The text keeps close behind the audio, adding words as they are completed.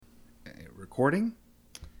recording.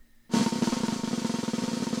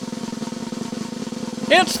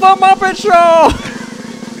 It's the Muppet Show!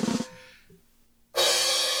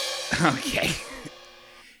 Okay.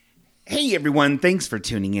 Hey everyone, thanks for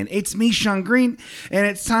tuning in. It's me, Sean Green, and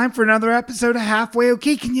it's time for another episode of Halfway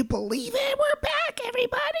Okay. Can you believe it? We're back,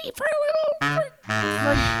 everybody, for a little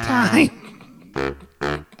time.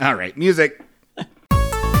 All right, music.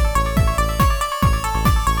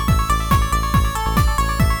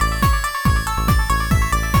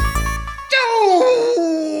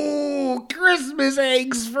 Christmas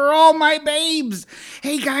eggs for all my babes.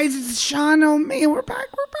 Hey guys, it's Sean. Oh man, we're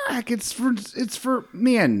back. It's for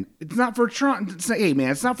man. It's not for trying. Hey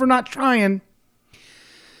man, it's not for not trying.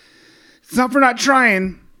 It's not for not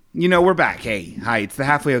trying. You know, we're back. Hey, hi. It's the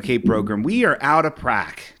Halfway Okay program. We are out of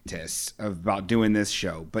practice about doing this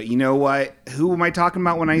show, but you know what? Who am I talking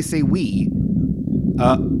about when I say we?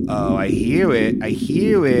 I hear it. I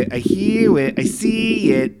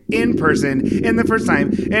see it in person in the first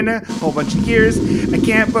time in a whole bunch of years. I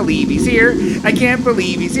can't believe he's here.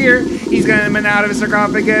 He's coming out of his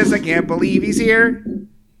sarcophagus. I can't believe he's here.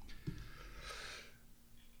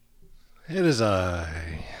 It is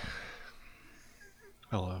I.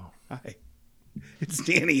 Hello. Hi. It's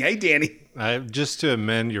Danny. Hey, Danny. Just to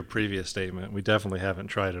amend your previous statement, we definitely haven't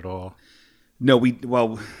tried at all. No,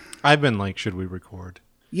 I've been like, should we record?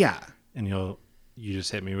 Yeah. And you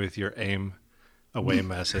just hit me with your aim away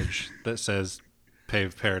message that says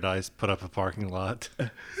paved paradise, put up a parking lot.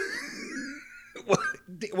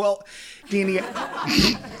 Well, Danny,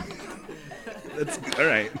 that's all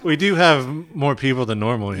right. We do have more people than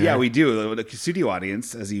normal here. Yeah, we do. The studio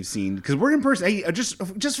audience, as you've seen, because we're in person. Hey, just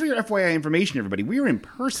for your FYI information, everybody, we are in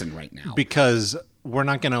person right now. Because we're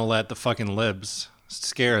not going to let the fucking libs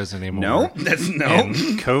scare us anymore. No. And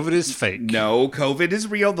COVID is fake. No, COVID is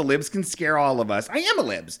real. The libs can scare all of us. I am a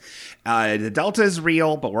libs. The Delta is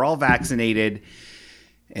real, but we're all vaccinated,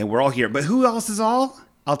 and we're all here. But who else is all?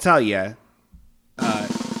 I'll tell you.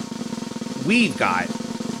 We've got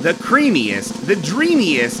the creamiest, the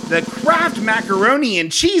dreamiest, the Kraft macaroni and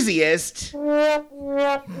cheesiest,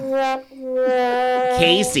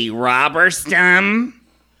 Casey Robertson.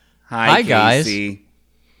 Hi, guys. Casey.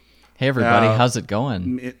 Hey, everybody. How's it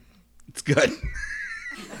going? It's good.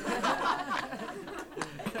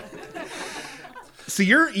 So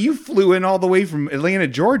you flew in all the way from Atlanta,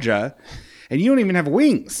 Georgia, and you don't even have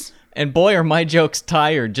wings. And boy, are my jokes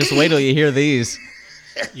tired. Just wait till you hear these.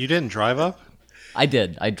 You didn't drive up? I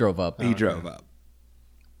did. I drove up. He drove up.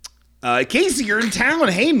 Casey, you're in town.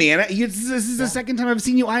 Hey, man. This is the second time I've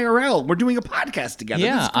seen you IRL. We're doing a podcast together.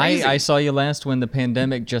 Yeah, I saw you last when the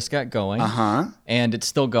pandemic just got going. Uh-huh. And it's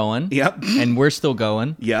still going. Yep. And we're still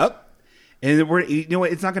going. Yep. And you know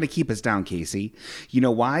what? It's not going to keep us down, Casey. You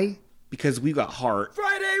know why? Because we've got heart.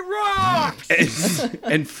 Friday rocks!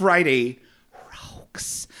 and Friday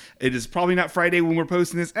rocks. It is probably not Friday when we're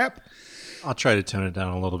posting this ep. I'll try to tone it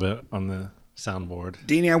down a little bit on the soundboard.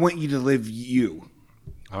 Danny, I want you to live you.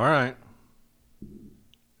 All right.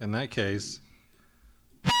 In that case,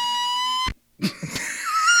 that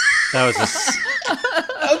was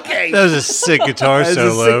Okay. a sick guitar That solo.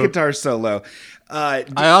 is a sick guitar solo. I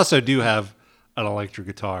also do have an electric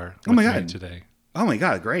guitar. Oh my with me God. Today. Oh my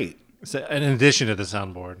God, great. So, in addition to the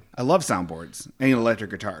soundboard, I love soundboards and electric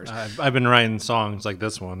guitars. I've been writing songs like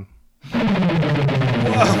this one.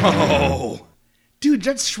 Whoa. Dude,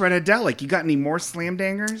 that's shredadelic. You got any more slam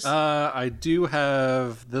dangers? I do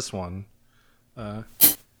have this one. That's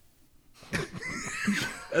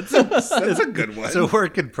a good one. It's a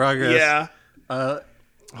work in progress. Yeah.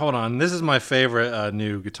 Hold on. This is my favorite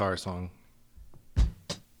new guitar song.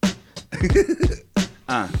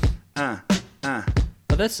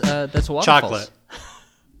 But that's waterfalls. Chocolate.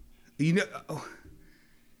 You know,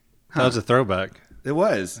 That was a throwback. it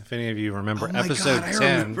was. If any of you remember Oh my episode God,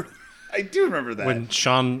 10, I do remember that. when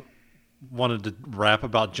Sean wanted to rap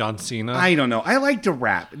about John Cena. I don't know. I like to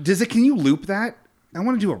rap. Can you loop that? I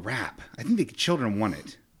want to do a rap. I think the children want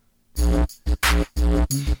it.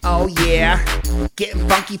 Oh yeah, getting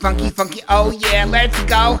funky. Oh yeah, let's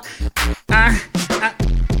go.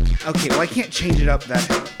 Okay, well I can't change it up that.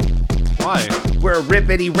 Why? We're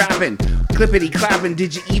rippity rapping, clippity clapping.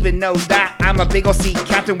 Did you even know that I'm a big ol' sea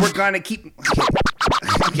captain? We're gonna keep.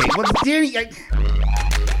 Okay, well Danny,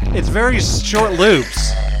 It's very short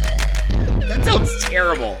loops. that sounds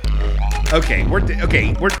terrible. Okay, we're done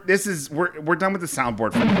with the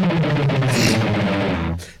soundboard for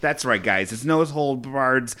now. That's right, guys. It's Noah's Hold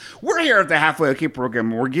Bards. We're here at the Halfway Okay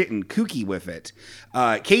program. We're getting kooky with it.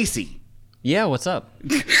 Casey. Yeah, what's up?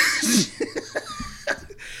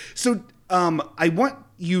 So, I want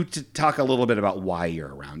you to talk a little bit about why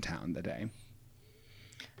you're around town today.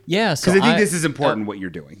 Yeah, so Because I think this is important what you're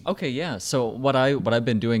doing. Okay, yeah. So what I've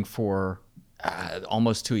been doing for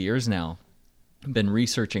almost 2 years now, I've been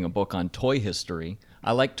researching a book on toy history.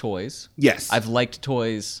 I like toys. Yes. I've liked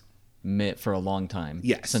toys for a long time.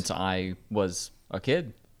 Yes. Since I was a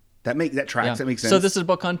kid. That tracks. Yeah. That makes sense. So this is a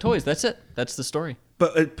book on toys. That's it. That's the story.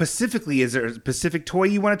 But specifically, is there a specific toy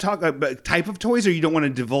you want to talk about? Type of toys, or you don't want to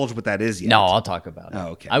divulge what that is yet? No, I'll talk about it. Oh,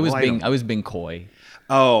 okay. I was Well, I was being coy.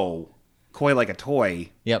 Oh, coy like a toy.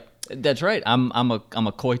 Yep. That's right. I'm a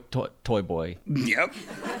coy toy boy. Yep.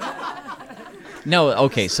 No,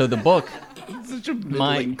 okay. So the book, Such a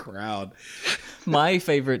middling crowd. my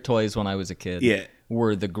favorite toys when I was a kid Yeah.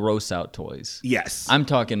 were the gross out toys. Yes. I'm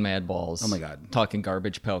talking Mad Balls. Oh my God. Talking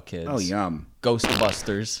Garbage Pail Kids. Oh, yum.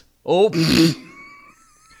 Ghostbusters. Oh.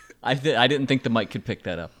 I didn't think the mic could pick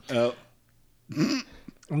that up. Oh,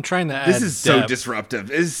 I'm trying to add this is so depth.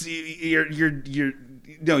 disruptive.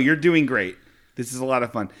 You're doing great. This is a lot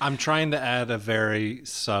of fun. I'm trying to add a very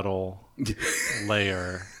subtle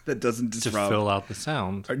layer That doesn't to disrupt. fill out the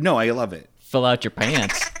sound. No, I love it. Fill out your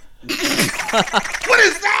pants. What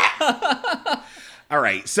is that? All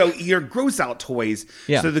right, so your gross out toys.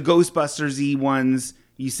 Yeah. So the Ghostbusters ones.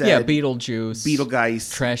 You said. Yeah, Beetlejuice.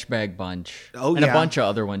 Beetlegeist. Trash Bag Bunch. Oh, and yeah. a bunch of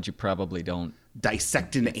other ones you probably don't.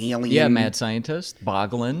 Dissecting alien. Yeah, Mad Scientist.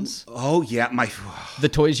 Boglins. Oh yeah, The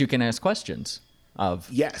toys you can ask questions of.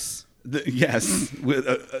 yes, yes. With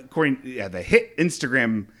according, the hit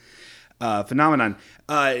Instagram phenomenon.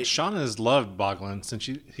 Sean has loved Boglin since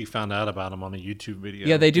he found out about him on a YouTube video.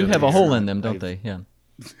 Yeah, they do the have other a year. hole in them, don't they? Yeah.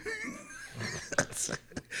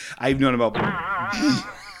 I've known about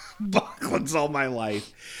Bucklins all my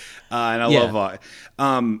life, and I Yeah.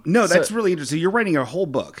 love. No, that's So- really interesting. You're writing a whole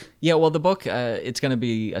book. Yeah, well, the book, it's going to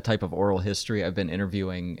be a type of oral history. I've been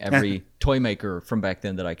interviewing every toy maker from back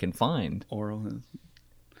then that I can find. Oral.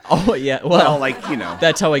 Oh, yeah. Well, Well, like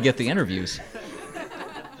that's how I get the interviews.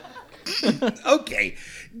 Okay.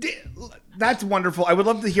 That's wonderful. I would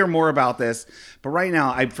love to hear more about this, but right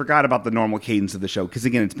now I forgot about the normal cadence of the show because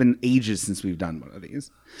again, it's been ages since we've done one of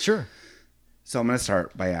these. Sure. So I'm going to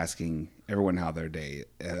start by asking everyone how their day,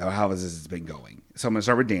 how has this been going. So I'm going to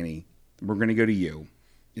start with Danny. We're going to go to you,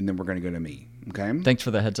 and then we're going to go to me. Okay. Thanks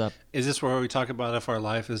for the heads up. Is this where we talk about if our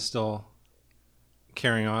life is still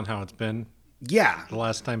carrying on how it's been Yeah. the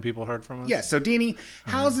last time people heard from us? Yeah. So Danny,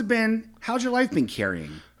 how's it been? How's your life been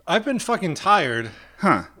carrying? I've been fucking tired.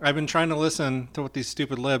 Huh? I've been trying to listen to what these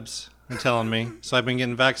stupid libs are telling me. So I've been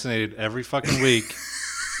getting vaccinated every fucking week.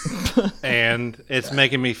 And it's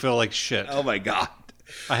making me feel like shit. Oh my God.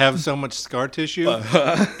 I have so much scar tissue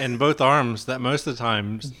in both arms that most of the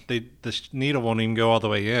times the needle won't even go all the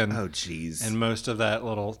way in. Oh jeez. And most of that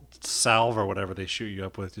little salve or whatever they shoot you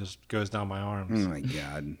up with just goes down my arms. Oh my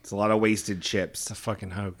God. It's a lot of wasted chips. It's a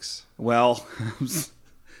fucking hoax. Well,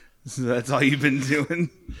 so that's all you've been doing.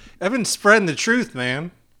 I've been spreading the truth, man.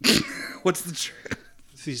 What's the truth?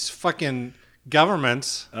 These fucking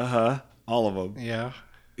governments. All of them. Yeah.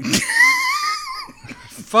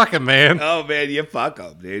 Fuck 'em, man. Oh man, you fuck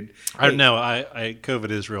them, dude. I know. I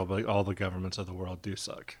COVID is real, but all the governments of the world do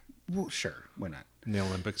suck. Well, sure. Why not? And the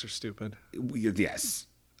Olympics are stupid. Yes.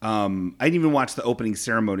 I didn't even watch the opening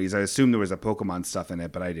ceremonies. I assumed there was a Pokemon stuff in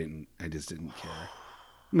it, but I just didn't care.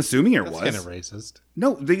 I'm assuming it That's was. kind of racist.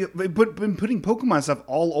 No, they've been putting Pokemon stuff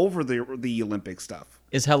all over the Olympic stuff.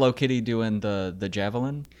 Is Hello Kitty doing the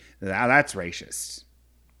javelin? Now that's racist.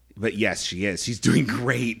 But yes, she is. She's doing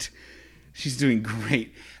great. She's doing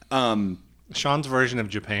great. Sean's version of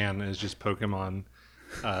Japan is just Pokemon,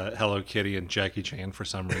 Hello Kitty, and Jackie Chan for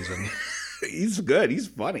some reason. He's good. He's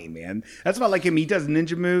funny, man. That's why I like him. He does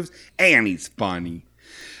ninja moves, and he's funny.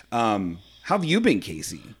 How have you been,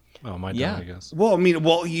 Casey? Oh, my Yeah. dad, I guess. Well, I mean,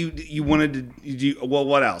 you wanted to. Well,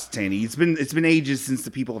 what else, Tanny? It's been ages since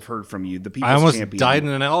the people have heard from you. The people's I almost champion. died in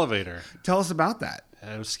an elevator. Tell us about that.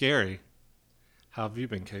 It was scary. How have you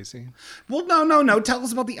been, Casey? Well, no. Tell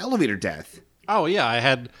us about the elevator death. Oh yeah,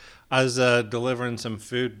 I was delivering some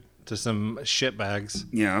food to some shit bags.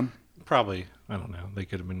 Yeah. Probably, I don't know. They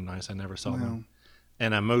could have been nice. I never saw them.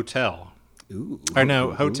 In a motel. Ooh. Or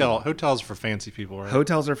no, hotel. Hotels are for fancy people, right?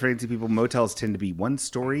 Hotels are fancy people. Motels tend to be one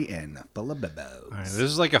story and full of bibos. All right, this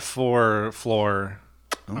is like a 4-floor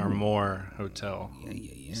or more hotel. Yeah.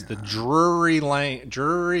 It's the Drury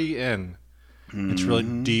Inn. It's really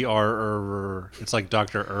DR. It's like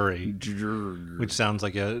Dr. Uri, which sounds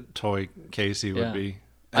like a toy Casey would Yeah. be.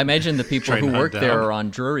 I imagine the people Trying who to work hunt there down. are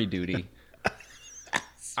on jury duty.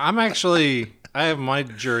 I have my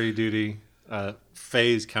jury duty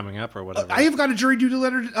phase coming up or whatever. I have got a jury duty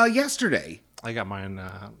letter yesterday. I got mine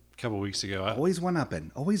couple weeks ago. Always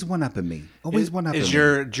one-upping. Always one-upping me. Always one-upping Is me.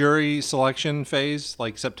 your jury selection phase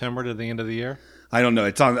like September to the end of the year? I don't know.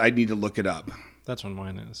 It's on. I need to look it up. That's when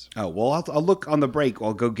mine is. Oh, well, I'll look on the break.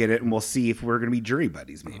 I'll go get it, and we'll see if we're going to be jury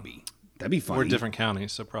buddies, maybe. That'd be fun. We're different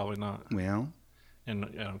counties, so probably not. Well, And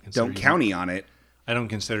I don't consider don't county on it. I don't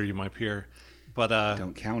consider you my peer. But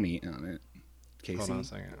Don't county on it. Casey? hold on a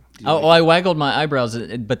second. Oh, I waggled my eyebrows,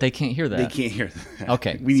 but they can't hear that. They can't hear that.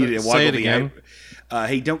 Okay. We need to say waggle it the again.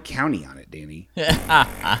 Hey, don't county on it, Danny.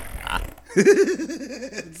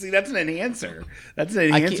 See, that's an enhancer. That's an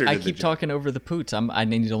enhancer. I to the keep joke. talking over the poots. I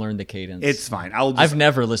need to learn the cadence. It's fine. I'll I've just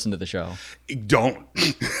never listened to the show. don't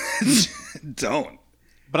don't.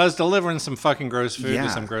 But I was delivering some fucking gross food Yeah. to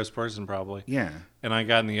some gross person probably. Yeah. And I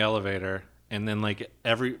got in the elevator, and then like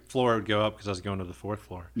every floor would go up because I was going to the 4th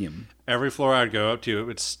floor. Yeah. Every floor I'd go up to, it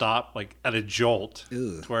would stop like at a jolt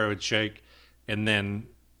Ugh. to where it would shake, and then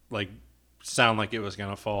like sound like it was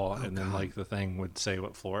gonna fall, and then like the thing would say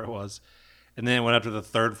what floor it was, and then it went up to the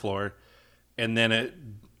 3rd floor, and then it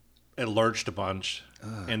lurched a bunch,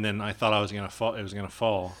 and then I thought I was gonna fall. It was gonna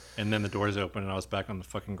fall, and then the doors opened, and I was back on the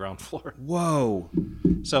fucking ground floor. Whoa.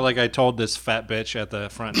 So like I told this fat bitch at the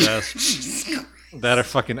front desk that her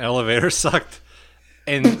fucking elevator sucked,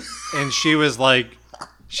 and she was like,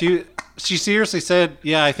 she seriously said,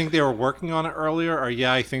 yeah, I think they were working on it earlier, or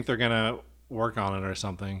yeah, I think they're gonna work on it or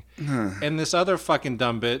something. And this other fucking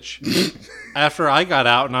dumb bitch, after I got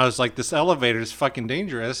out and I was like, this elevator is fucking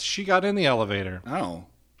dangerous, she got in the elevator. Oh.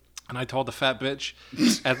 And I told the fat bitch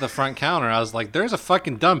at the front counter, I was like, there's a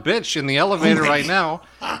fucking dumb bitch in the elevator right now.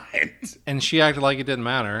 And she acted like it didn't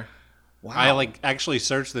matter. Wow. I like actually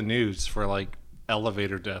searched the news for like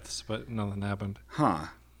elevator deaths, but nothing happened. Huh.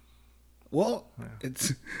 Well,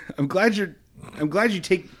 it's. I'm glad you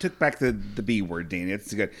took back the B word, Danny.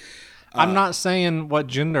 It's good. I'm not saying what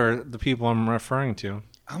gender the people I'm referring to.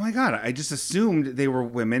 Oh my god! I just assumed they were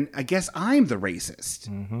women. I guess I'm the racist.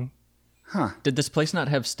 Did this place not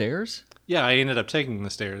have stairs? Yeah, I ended up taking the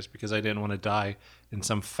stairs because I didn't want to die in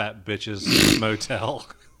some fat bitch's motel.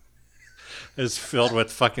 It's filled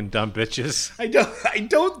with fucking dumb bitches. I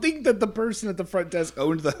don't think that the person at the front desk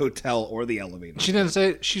owned the hotel or the elevator. She didn't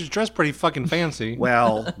say she's dressed pretty fucking fancy.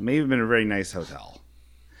 Well, maybe been a very nice hotel.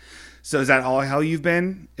 So is that all how you've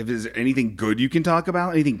been? If there's anything good you can talk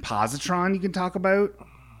about, anything positron you can talk about?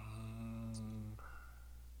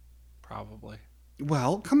 Probably.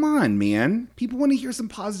 Well, come on, man. People want to hear some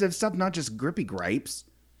positive stuff, not just grippy gripes.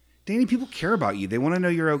 Danny, people care about you. They want to know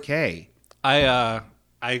you're okay. I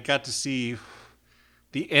got to see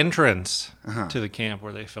the entrance to the camp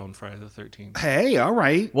where they filmed Friday the 13th. Hey, all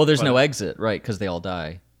right. Well, there's no exit, right? Because they all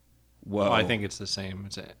die. Whoa. Well, I think it's the same.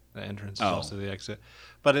 It's the entrance is Oh. also the exit.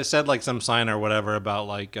 But it said like some sign or whatever about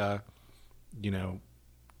like,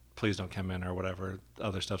 please don't come in or whatever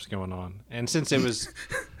other stuff's going on. And since it was,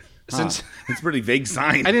 since it's a pretty vague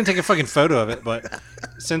sign. I didn't take a fucking photo of it, but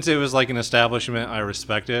since it was like an establishment I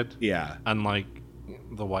respected, Yeah. unlike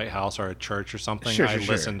the White House or a church or something, Sure, I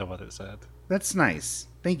sure. listened to what it said. That's nice.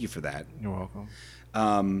 Thank you for that. You're welcome.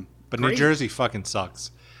 But Great. New Jersey fucking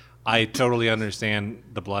sucks. I totally understand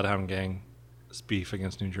the Bloodhound Gang's beef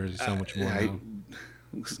against New Jersey so much more now.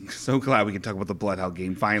 So glad we can talk about the Bloodhound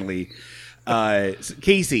game finally.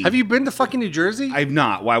 Casey. Have you been to fucking New Jersey? I've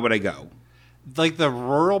not. Why would I go? Like the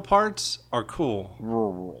rural parts are cool.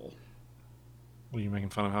 Rural. Were you making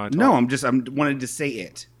fun of how I talk? No, I'm wanted to say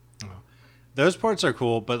it. Those parts are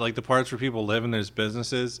cool, but like the parts where people live and there's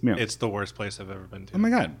businesses, Yeah. it's the worst place I've ever been to. Oh my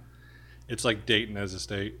god. It's like Dayton as a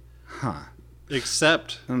state. Huh.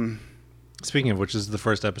 Except, speaking of which, this is the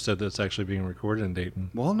first episode that's actually being recorded in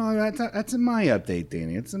Dayton. Well, no, that's in my update,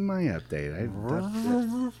 Danny. It's in my update.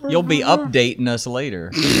 You'll be updating us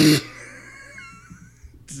later. Did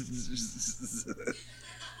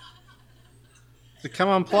it come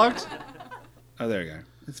unplugged? Oh, there you go.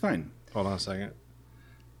 It's fine. Hold on a second.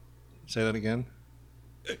 Say that again.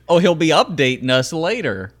 Oh, he'll be updating us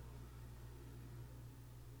later.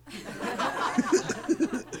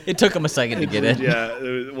 It took him a second to get it.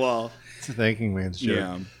 Yeah. Well. It's a thanking man's joke.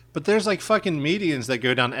 Yeah. But there's like fucking medians that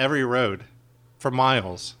go down every road for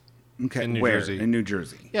miles. Okay. In New Where? Jersey. In New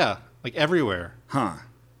Jersey. Yeah, like everywhere. Huh.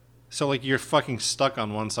 So like you're fucking stuck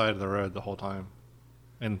on one side of the road the whole time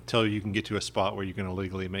until you can get to a spot where you can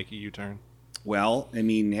illegally make a U-turn. Well, I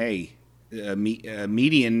mean, hey, a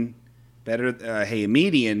median better. Hey, a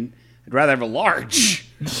median. I'd rather have a large.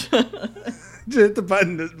 Just hit the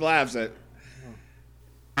button that laughs at.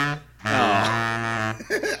 Oh.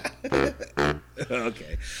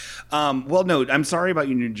 Okay. Well, no, I'm sorry about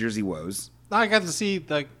your New Jersey woes. I got to see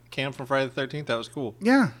the camp from Friday the 13th. That was cool.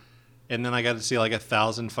 Yeah. And then I got to see like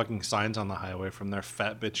 1,000 fucking signs on the highway from their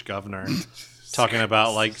fat bitch governor talking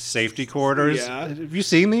about like safety corridors. Yeah. Have you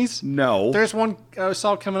seen these? No. There's one I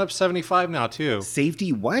saw coming up 75 now too,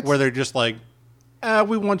 Safety what? where they're just like,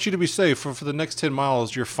 we want you to be safe. For the next 10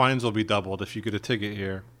 miles, your fines will be doubled if you get a ticket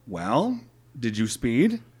here. Well, did you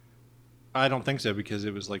speed? I don't think so because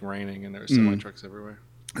it was like raining and there were semi trucks everywhere.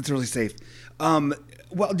 It's really safe.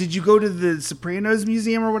 Well, did you go to the Sopranos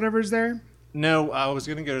Museum or whatever's there? No, I was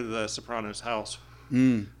going to go to the Sopranos house.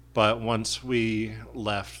 But once we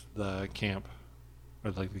left the camp,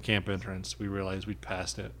 or like the camp entrance, we realized we'd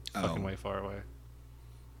passed it fucking way far away.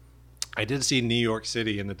 I did see New York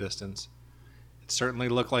City in the distance. It certainly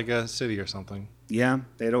looked like a city or something. Yeah,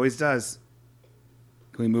 it always does.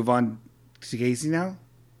 Can we move on to Casey now?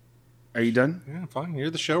 Are you done? Yeah, fine. You're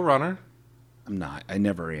the showrunner. I'm not. I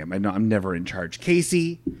never am. I'm never in charge.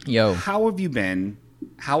 Casey, Yo. how have you been?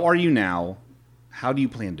 How are you now? How do you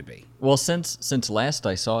plan to be? Well, since last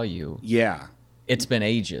I saw you, Yeah. it's been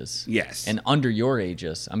ages. Yes. And under your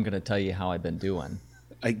ages, I'm going to tell you how I've been doing.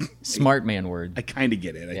 I Smart man word. kind of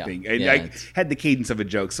get it, I Yeah. think. Yeah, I it's- had the cadence of a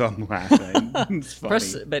joke, so I'm laughing. It's funny.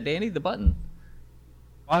 Press, but Danny, the button.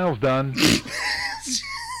 File's done.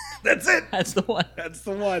 That's it. That's the one. That's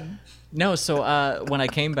the one. No, so when I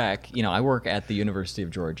came back, I work at the University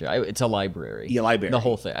of Georgia. It's a library. Yeah, library. The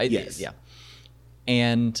whole thing. Yes. Yeah.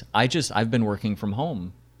 And I've been working from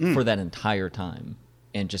home for that entire time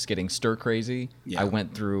and just getting stir crazy. Yeah. I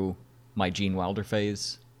went through my Gene Wilder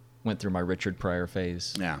phase, went through my Richard Pryor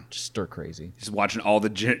phase. Yeah. Just stir crazy. Just watching all the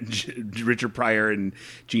Richard Pryor and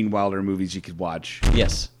Gene Wilder movies you could watch.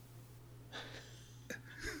 Yes.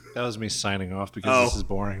 That was me signing off because this is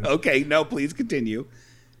boring. Okay, no, please continue.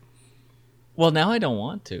 Well, now I don't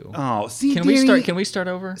want to. Oh, see, Can Danny, we start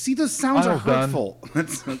over? See, those sounds are File's done. hurtful.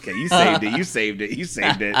 That's okay. You saved it. You saved it. You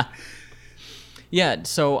saved it. Yeah,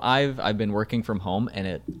 so I've been working from home and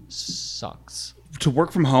it sucks. To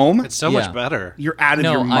work from home, It's so Yeah. much better. you're out of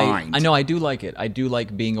your mind. I know I do like it. I do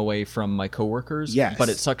like being away from my coworkers. Yes. But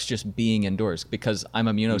it sucks just being indoors because I'm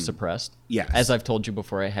immunosuppressed. Yes. As I've told you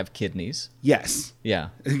before, I have kidneys. Yes. Yeah.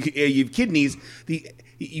 You have kidneys.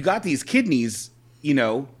 You got these kidneys.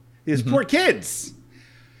 These poor kids.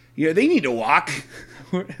 They need to walk.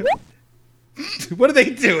 What are they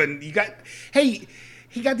doing? He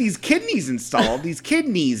got these kidneys installed. These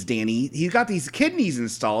kidneys, Danny. He's got these kidneys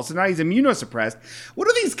installed, so now he's immunosuppressed. What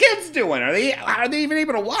are these kids doing? Are they even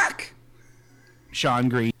able to walk? Sean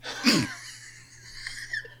Green.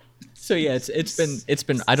 So yeah, it's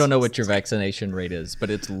been I don't know what your vaccination rate is, but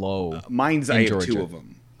it's low. Mine's in I have Georgia. 2 of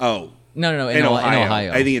them. Oh, No, in in Ohio.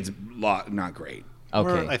 Ohio. I think it's not great.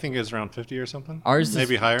 Okay. I think it was around 50 or something. Ours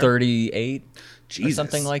maybe is higher. 38 Jesus. or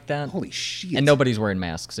something like that. Holy shit! And nobody's wearing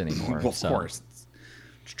masks anymore. Well, of so. course,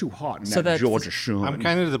 it's too hot in So that that's- Georgia sun. I'm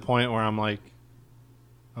kind of to the point where I'm like,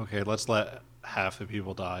 okay, let's let half the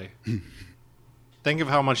people die. Think of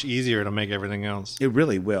how much easier it'll make everything else. It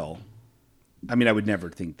really will. I mean, I would never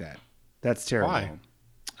think that. That's terrible. Why?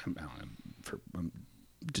 I'm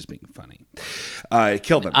just being funny.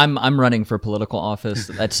 Kill them. I'm running for political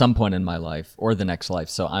office at some point in my life or the next life,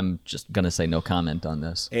 so I'm just gonna say no comment on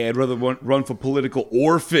this. Hey, I'd rather run for political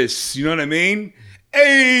orifice. You know what I mean?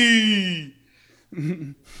 Hey,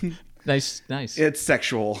 Nice. it's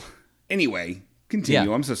sexual. Anyway, continue.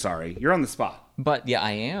 Yeah. I'm so sorry. You're on the spot. But yeah,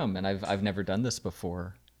 I am, and I've never done this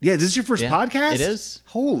before. Yeah, this is your first Yeah, podcast? it is.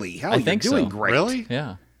 Holy hell, I you're think doing so. great. Really?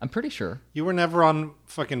 Yeah, I'm pretty sure. You were never on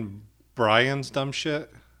fucking Brian's dumb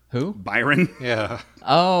shit? Who? Byron? Yeah.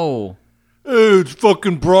 Oh, Hey, it's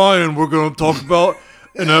fucking Brian. We're going to talk about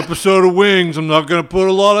an episode of Wings. I'm not going to put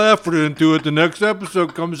a lot of effort into it. The next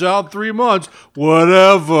episode comes out in 3 months.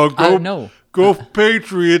 Whatever. no. Go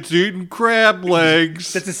Patriots eating crab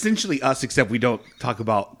legs. That's essentially us, except we don't talk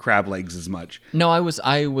about crab legs as much. no, I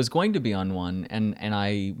was going to be on one, and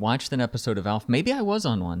I watched an episode of Alf. Maybe I was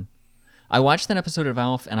on one. I watched an episode of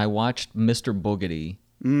Alf, and I watched Mr. Boogedy.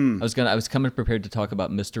 I was coming prepared to talk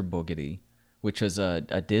about Mr. Boogedy, which was a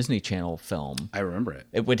Disney Channel film. I remember it.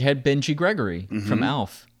 It would had Benji Gregory from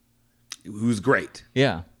Alf. Who's great?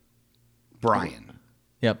 Yeah. Brian.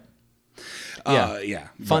 Yep. Yeah.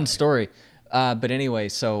 Fun story. But anyway,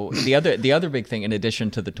 so the other big thing, in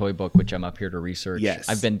addition to the toy book, which I'm up here to research, Yes.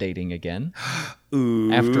 I've been dating again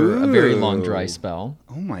Ooh. after a very long dry spell.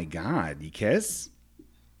 Oh my God. You kiss?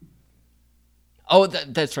 Oh,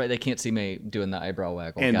 that's right. They can't see me doing the eyebrow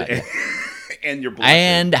waggle. And, Got it. and you're blushing.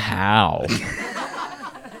 And how?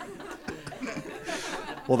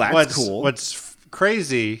 Well, that's What's cool.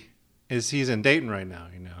 crazy is he's in Dayton right now,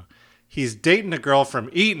 He's dating a girl from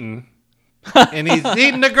Eaton, and he's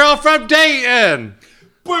dating a girl from Dayton.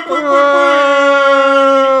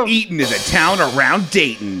 Eaton is a town around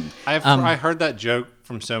Dayton. I heard that joke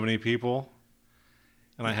from so many people,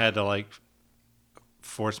 and I had to like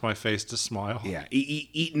force my face to smile. Yeah,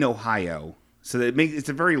 Eaton, Ohio. So it's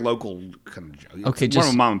a very local kind of joke. It's Okay, more just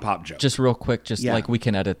of a mom and pop joke. Just real quick, Yeah. like we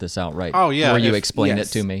can edit this out, right? Oh, yeah, where you if- explain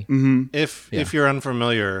yes. it to me. If you're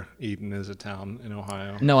unfamiliar, Eaton is a town in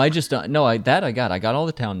Ohio. No, I just don't. No, I got all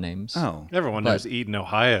the town names. Oh, Everyone knows Eaton,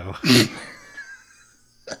 Ohio.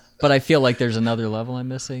 But I feel like there's another level I'm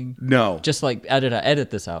missing. no. Just like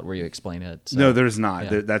edit this out where you explain it. So No, there's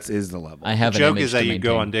not. Yeah. That is the level. I have The an joke image is that to you go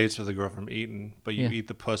maintain. on dates with a girl from Eaton, but you Yeah. eat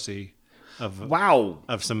the pussy of Wow.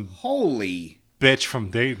 some Holy. bitch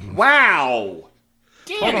from Dayton. Wow.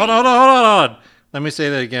 Hold on. Let me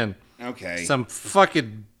say that again. Okay. Some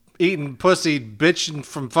fucking eating pussy bitch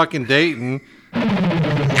from fucking Dayton.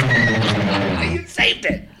 You saved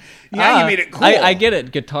it. Yeah, you made it cool. I get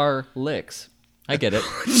it. Guitar licks. I get it.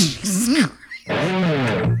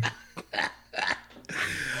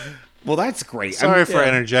 Well, that's great. Sorry for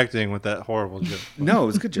interjecting with that horrible joke. No, it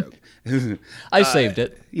was a good joke. I saved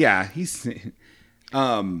it. Yeah, he's.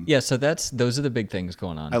 Yeah, so those are the big things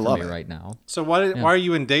going on I for love me it. right now. So why are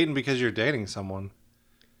you in Dayton? Because you're dating someone?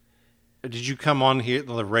 Or did you come on here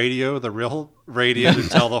the radio, the real radio, to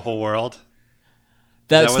tell the whole world?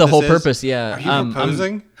 That's what the this whole is? purpose. Yeah. Are you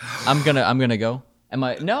proposing? I'm gonna go. Am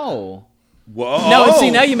I? No. Whoa. No. See,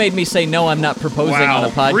 now you made me say no. I'm not proposing on a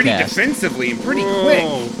podcast. Pretty defensively and pretty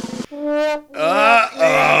quick.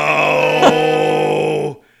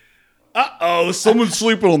 Someone's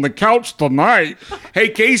sleeping on the couch tonight. Hey,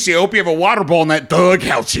 Casey, I hope you have a water ball in that dog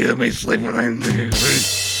house you may sleep in.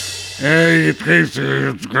 Hey, Casey.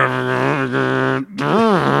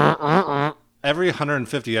 Every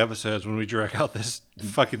 150 episodes, when we drag out this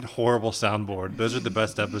fucking horrible soundboard, those are the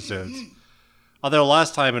best episodes. Although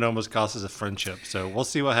last time it almost cost us a friendship, so we'll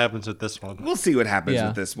see what happens with this one. We'll see what happens Yeah.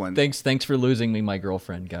 with this one. Thanks for losing me, my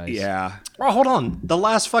girlfriend, guys. Yeah. Oh, hold on. The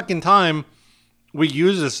last fucking time we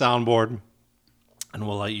used a soundboard, and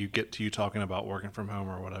we'll let you get to you talking about working from home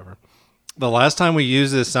or whatever. The last time we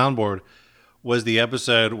used this soundboard was the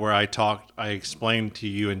episode where I explained to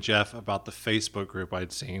you and Jeff about the Facebook group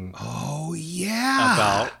I'd seen Oh, yeah.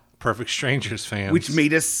 about Perfect Strangers fans. Which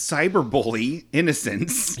made us cyberbully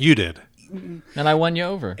innocents. you did. And I won you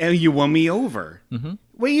over. And you won me over. Mm-hmm.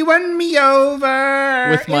 Well, you won me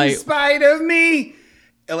over With my- in spite of me.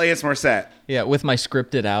 Elias Morissette. Yeah, with my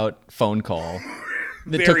scripted out phone call.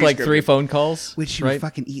 That Very took like scripted. 3 phone calls. Which you were right?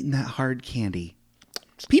 fucking eating that hard candy.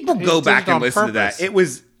 People He go did back it and on listen to purpose. that.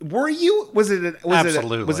 Was it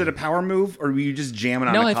Absolutely. a power move, or were you just jamming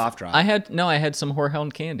on a cough drop? I had some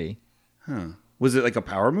Horehound candy. Was it like a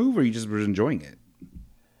power move, or you just were enjoying it?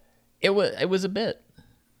 It was a bit.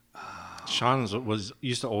 Sean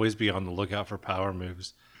used to always be on the lookout for power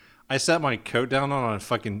moves. I set my coat down on a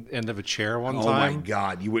fucking end of a chair one Oh time. my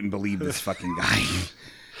god, you wouldn't believe this fucking guy.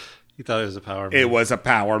 He thought it was a power move. It was a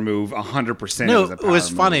power move, 100%. No, it was a it power was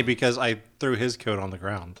move. funny because I threw his coat on the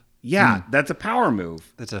ground. Yeah, that's a power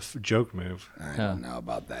move. That's a joke move. I don't know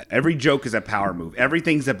about that. Every joke is a power move.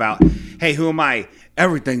 Everything's about, hey, who am I?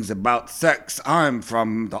 Everything's about sex. I'm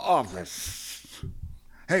from The Office.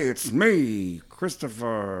 Hey, it's me,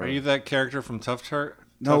 Christopher. Are you that character from Tough Turf?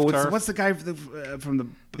 No, Tough Turf? what's the guy from the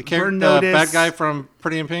The Burn Notice? bad guy from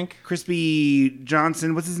Pretty in Pink? Crispy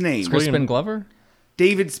Johnson. What's his name? Crispin Glover?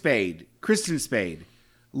 David Spade. Kristen Spade.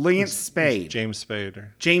 Lance Spade. James Spader.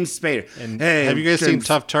 James Spader. And Hey, have you guys seen James-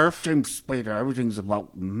 Tough Turf? James Spader. Everything's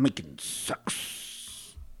about making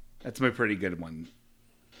sex. That's my pretty good one.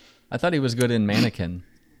 I thought he was good in Mannequin.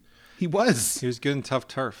 He was. He was good in Tough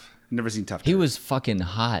Turf. Never seen Tough. He Turf. was fucking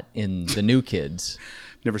hot in The New Kids.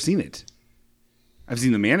 Never seen it. I've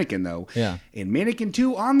seen the Mannequin though. Yeah. And Mannequin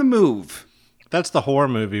 2 on the move. That's the horror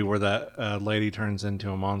movie where that lady turns into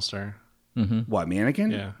a monster. What,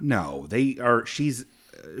 Mannequin? Yeah. No, they are. She's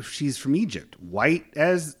from Egypt. White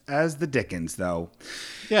as the Dickens though.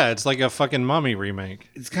 Yeah, it's like a fucking Mummy remake.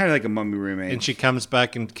 It's kind of like a Mummy remake. And she comes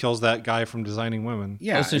back and kills that guy from Designing Women.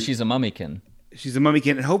 yeah. Oh, so she's a mummykin. she's a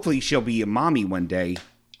mummykin, and hopefully she'll be a mommy one day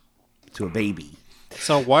to a baby.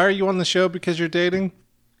 So why are you on the show? Because you're dating?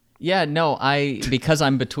 Yeah, no, because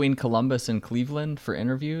I'm between Columbus and Cleveland for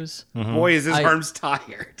interviews. Boy, is his I- arms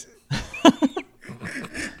tired.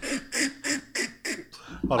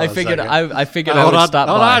 Hold I on a figured second. I figured I Hold would on, stop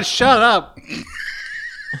hold by. on, shut up.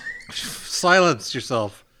 Silence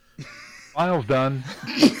yourself. Miles done.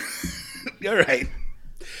 All right.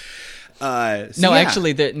 No,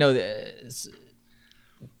 actually,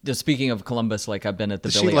 speaking of Columbus, like I've been at the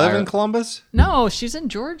Does Billy she live Eilish- in Columbus? No, she's in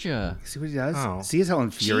Georgia. see what he does. Oh. See how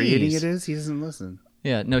infuriating Jeez. it is. He doesn't listen.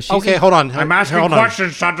 Yeah, no, she's Okay, hold on. I'm asking hold on.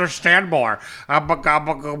 questions to understand more.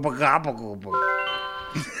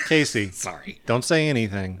 Casey, Sorry. don't say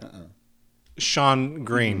anything. Sean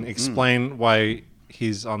Green, explain why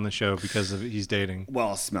he's on the show because he's dating.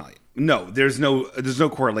 Well, smell it. No, there's no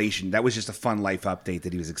correlation. That was just a fun life update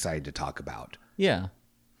that he was excited to talk about. Yeah.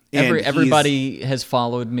 And Everybody has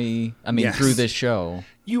followed me. I mean, Yes. through this show.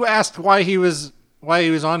 You asked why he was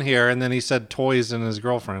on here, and then he said toys and his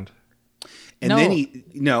girlfriend. And No.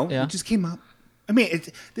 then Yeah. it just came up. I mean,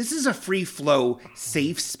 this is a free flow,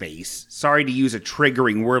 safe space. Sorry to use a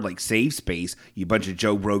triggering word like safe space. You bunch of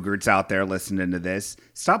Joe Brogerts out there listening to this.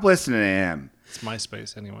 Stop listening to him. It's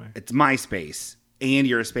MySpace anyway. It's my space and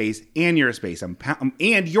your space and your space.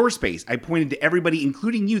 And your space. I pointed to everybody,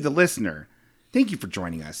 including you, the listener. Thank you for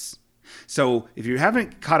joining us. So if you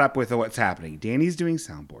haven't caught up with what's happening, Danny's doing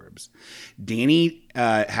soundboards. Danny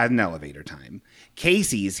had an elevator time.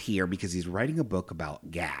 Casey's here because he's writing a book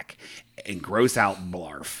about GAC and gross out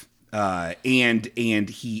blarf. And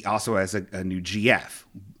he also has a new GF,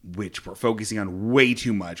 which we're focusing on way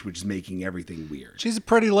too much, which is making everything weird. She's a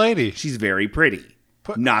pretty lady. She's very pretty.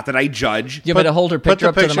 Not that I judge. You better hold her Put picture the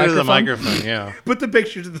up to the picture to the microphone. microphone. Yeah. Put the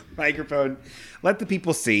picture to the microphone. Let the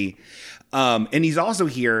people see. And he's also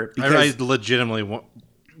here because I legitimately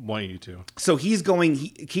want you to. so he's going.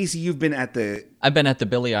 Casey, you've been at the. I've been at the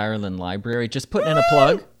Billy Ireland Library. Just putting in a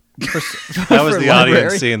plug. That was for the library.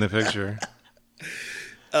 audience seeing the picture.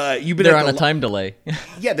 You've been They're at on the a time delay.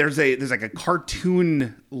 Yeah, there's like a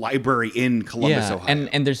cartoon library in Columbus, Yeah, Ohio.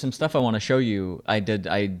 and there's some stuff I want to show you. I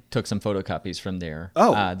took some photocopies from there.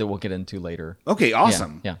 Oh. That we'll get into later. Okay,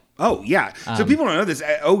 awesome. Yeah. Oh yeah. So people don't know this.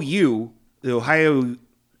 At OU, the Ohio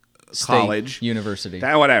State College, University.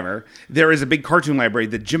 whatever. There is a big cartoon library.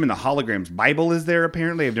 The Jim and the Holograms Bible is there.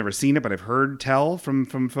 Apparently, I've never seen it, but I've heard tell from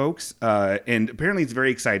folks. And apparently, it's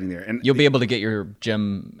very exciting there. And You'll be able to get your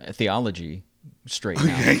Gem theology straight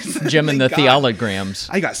now. Okay. Gem and the Thank God. theolograms.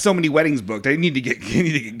 I got so many weddings booked. I need to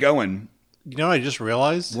get going. You know what I just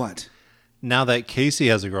realized? What? Now that Casey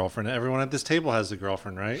has a girlfriend, everyone at this table has a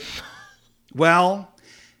girlfriend, right? Well,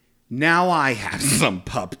 now I have some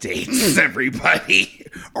pup dates, everybody.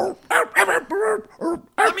 Let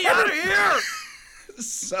me out of here.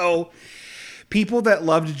 So, people that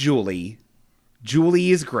loved Julie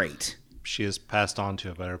is great. She has passed on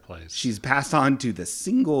to a better place. She's passed on to the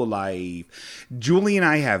single life. Julie and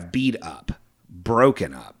I have beat up,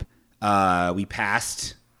 broken up. We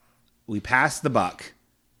passed the buck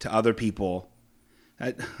to other people.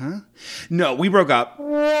 No, we broke up.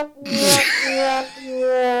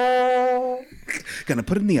 Gonna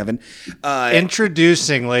put it in the oven.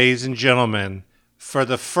 Introducing, ladies and gentlemen, for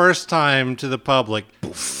the first time to the public,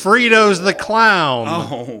 Fritos the Clown.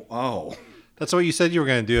 Oh. That's what you said you were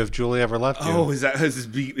going to do if Julie ever left you. Oh,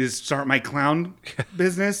 is start my clown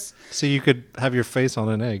business? So you could have your face on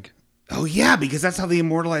an egg. Oh yeah, because that's how they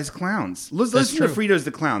immortalize clowns. Listen to true. Fritos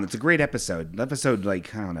the Clown. It's a great episode. Episode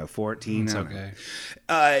 14. It's I don't okay.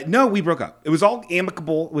 know. No, we broke up. It was all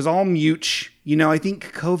amicable. It was all mute. You know, I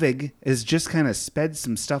think COVID has just kind of sped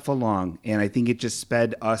some stuff along, and I think it just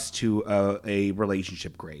sped us to a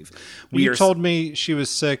relationship grave. You told me she was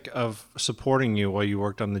sick of supporting you while you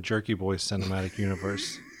worked on the Jerky Boys cinematic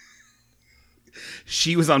universe.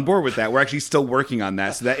 She was on board with that. We're actually still working on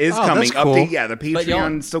that, so that is coming. that's cool. Update, yeah, the But y'all-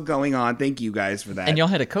 Patreon's still going on. Thank you guys for that. And y'all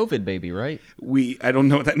had a COVID baby, right? I don't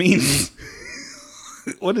know what that means.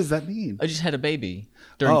 What does that mean? I just had a baby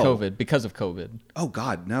during Oh. COVID because of COVID. Oh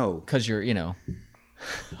God, no, Because you're,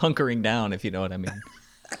 hunkering down, if you know what I mean.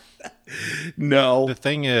 no. The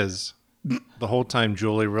thing is, the whole time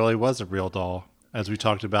Julie really was a real doll, as we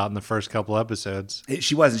talked about in the first couple episodes.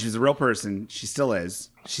 She wasn't. She was a real person. She still is.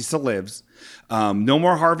 She still lives. No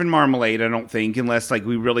more Harvin Marmalade, I don't think, unless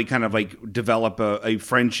we really kind of develop a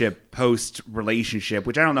friendship post relationship,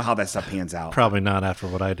 which I don't know how that stuff pans out. Probably not after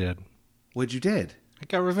what I did. What'd you did? I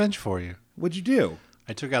got revenge for you. What'd you do?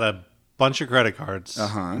 I took out a bunch of credit cards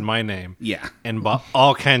in my name. Yeah. And bought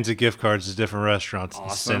all kinds of gift cards to different restaurants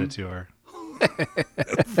and sent it to her.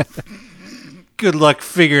 Good luck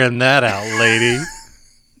figuring that out, lady.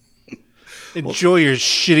 Enjoy your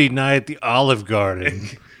shitty night at the Olive Garden.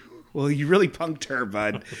 Well, you really punked her,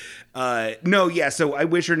 bud. No, yeah. So I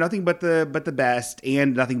wish her nothing but the best,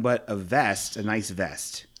 and nothing but a vest, a nice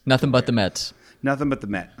vest. Nothing but the Mets. Nothing but the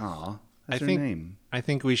Met. Aw, that's her name. I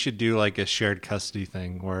think we should do a shared custody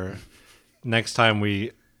thing where next time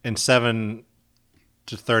in 7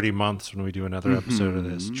 to 30 months when we do another episode of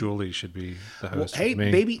this, Julie should be the host. Hey, with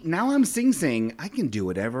me. baby, now I'm Sing Sing. I can do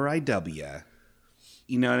whatever I W.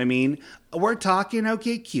 You know what I mean? We're talking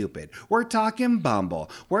OkCupid. We're talking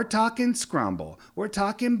Bumble. We're talking Scrumble. We're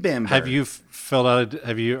talking Bimber. Have you filled out?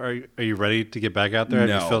 Are you ready to get back out there?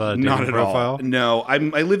 No, Have you filled out a not dating at profile? all. No, I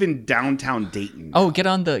live in downtown Dayton. Oh, get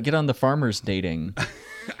on the farmers dating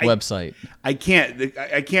website. I can't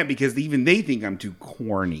because even they think I'm too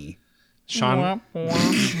corny. Sean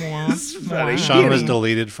Funny. Sean was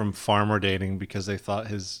deleted from Farmer Dating because they thought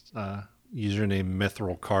his username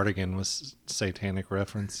Mithril Cardigan was satanic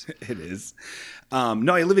reference. It is.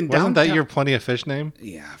 No, I live in downtown. Wasn't that your Plenty of Fish name?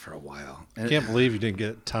 Yeah, for a while. I can't believe you didn't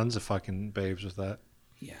get tons of fucking babes with that.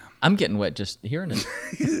 Yeah. I'm getting wet just hearing it.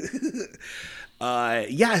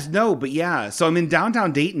 Yes, no, but yeah. So I'm in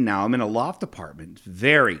downtown Dayton now. I'm in a loft apartment.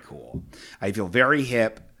 Very cool. I feel very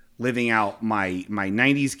hip, living out my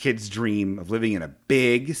 90s kid's dream of living in a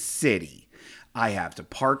big city. I have to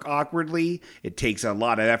park awkwardly. It takes a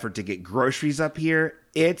lot of effort to get groceries up here.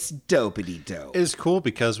 It's dopey dope. It's cool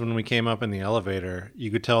because when we came up in the elevator,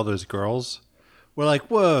 you could tell those girls were like,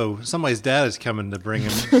 whoa, somebody's dad is coming to bring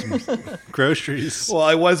him some groceries. Well,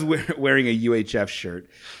 I was wearing a UHF shirt.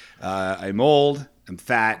 I'm old. I'm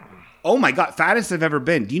fat. Oh my God, fattest I've ever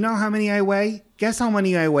been. Do you know how many I weigh? Guess how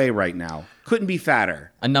many I weigh right now. Couldn't be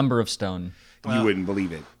fatter. A number of stone. You wouldn't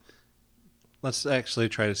believe it. Let's actually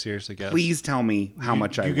try to seriously guess. Please tell me how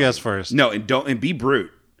much I weigh. You guess first. No, and be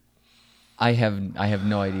brute. I have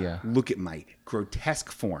no idea. Look at my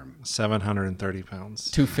grotesque form. 730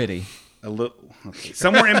 pounds. 250. A little, okay,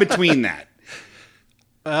 somewhere in between that.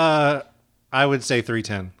 I would say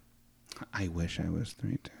 310. I wish I was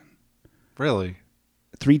 310. Really?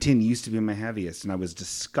 310 used to be my heaviest, and I was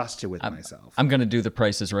disgusted with myself. I'm gonna do the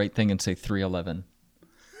Price is Right thing and say 311.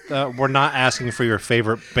 We're not asking for your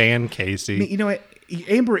favorite band, Casey. You know what?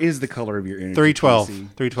 Amber is the color of your energy. 312. Casey.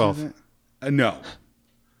 312. No.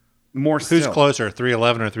 More still. Who's closer,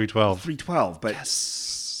 311 or 312? 312, but...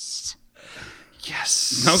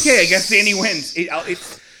 Yes. Okay, I guess Danny wins.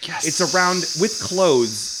 It's around, with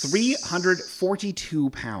clothes, 342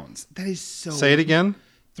 pounds. That is so... Say it again.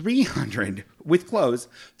 300, with clothes,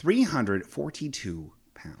 342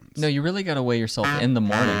 pounds. No, you really gotta weigh yourself in the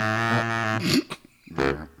morning.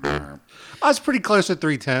 I was pretty close at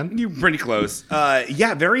 310. You're pretty close.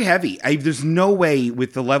 Yeah, very heavy. There's no way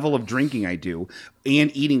with the level of drinking I do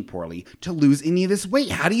and eating poorly to lose any of this weight.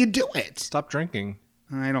 How do you do it? Stop drinking.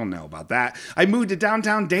 I don't know about that. I moved to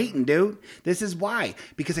downtown Dayton, dude. This is why.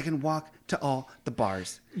 Because I can walk to all the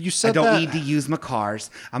bars. You said I don't that- need to use my cars.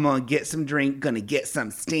 I'm going to get some drink, going to get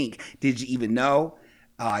some stink. Did you even know?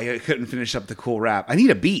 I couldn't finish up the cool rap. I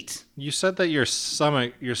need a beat. You said that your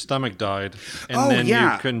stomach died, and Oh, then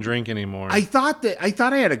yeah. you couldn't drink anymore. I thought I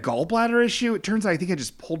had a gallbladder issue. It turns out I think I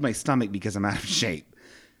just pulled my stomach because I'm out of shape.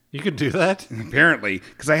 You could do that? Apparently,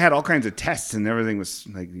 because I had all kinds of tests and everything was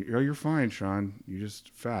like, "Oh, you're fine, Sean. You're just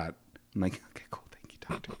fat." I'm like, "Okay, cool. Thank you,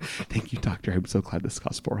 doctor. Thank you, doctor. I'm so glad this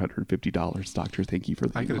cost $450, doctor. Thank you for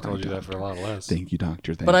the. I could have told you that for a lot less. Thank you,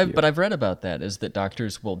 doctor. Thank But you. I've read about that is that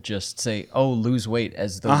doctors will just say, "Oh, lose weight,"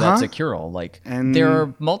 as though that's a cure-all. Like And- there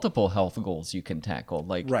are multiple health goals you can tackle.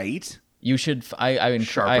 Like right. you should. I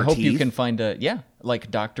Sharper hope you teeth. can find a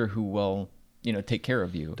doctor who will take care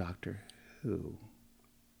of you. Doctor who?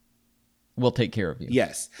 Will take care of you.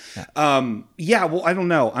 Yes. Yeah. Well, I don't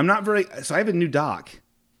know. I'm not very. So I have a new doc.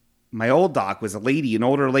 My old doc was an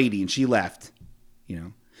older lady, and she left.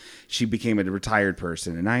 She became a retired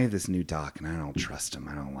person, and I have this new doc, and I don't trust him.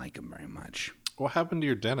 I don't like him very much. What happened to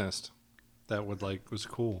your dentist? That was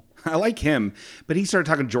cool. I like him, but he started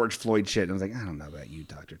talking George Floyd shit, and I was like, I don't know about you,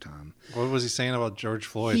 Dr. Tom. What was he saying about George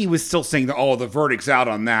Floyd? He was still saying, the verdict's out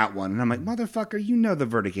on that one. And I'm like, motherfucker, the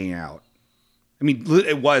verdict ain't out. I mean,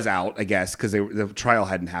 it was out, I guess, because the trial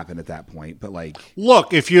hadn't happened at that point. But like,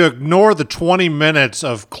 Look, if you ignore the 20 minutes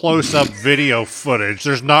of close-up video footage,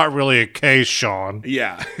 there's not really a case, Sean.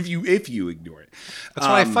 yeah, if you ignore it. That's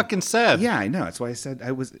what I fucking said. Yeah, I know. That's why I said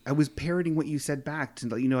I was parroting what you said back to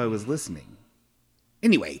let you know I was listening.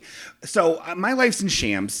 Anyway, so my life's in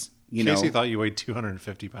shams. Casey thought you weighed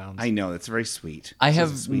 250 pounds. I know, that's very sweet. I That's a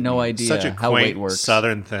have sweet no name. idea Such a how weight quaint works.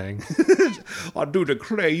 Southern thing. I do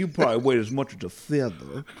declare you probably weigh as much as a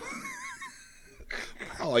feather.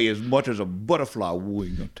 Probably as much as a butterfly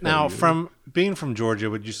wing. I'll tell Now, you. from being from Georgia,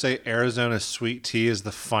 would you say Arizona sweet tea is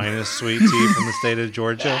the finest sweet tea from the state of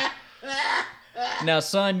Georgia? Now,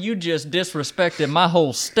 son, you just disrespected my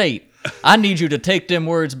whole state. I need you to take them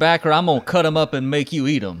words back, or I'm gonna cut them up and make you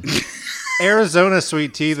eat them. Arizona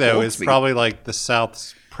sweet tea, though, is Salty. probably like the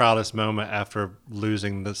South's proudest moment after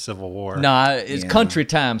losing the Civil War. Nah, it's Yeah. country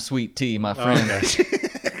time sweet tea, my friend. Okay.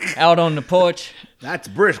 Out on the porch, That's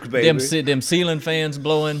brisk, baby. them ceiling fans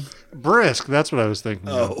blowing. Brisk, that's what I was thinking.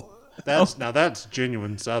 of. Oh. That's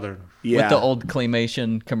genuine Southern. Yeah. With the old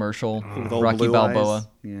claymation commercial, With old Rocky blue Balboa. eyes.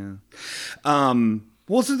 Yeah.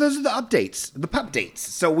 Well, so those are the updates, the pup dates.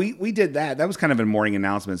 So we did that. That was kind of in morning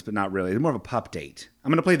announcements, but not really. It's more of a pup date. I'm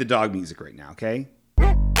going to play the dog music right now, okay?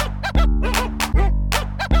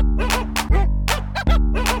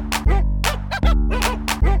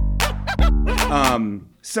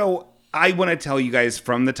 So I want to tell you guys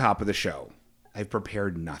from the top of the show, I've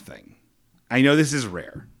prepared nothing. I know this is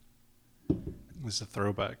rare. It's a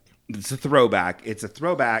throwback. It's a throwback. It's a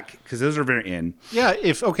throwback because those are very in. Yeah.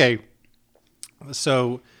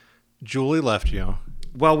 So Julie left you.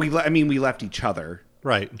 Well, we left each other.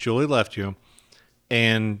 Right. Julie left you.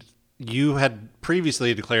 And you had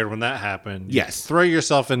previously declared when that happened. Yes. Throw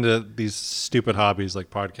yourself into these stupid hobbies like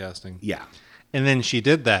podcasting. Yeah. And then she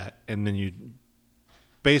did that. And then you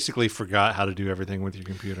basically forgot how to do everything with your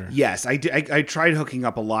computer. Yes, I tried hooking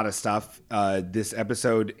up a lot of stuff this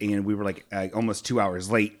episode, and we were like almost 2 hours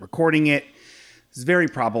late recording it. It's very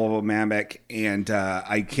problematic, and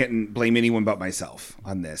I can't blame anyone but myself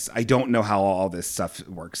on this. I don't know how all this stuff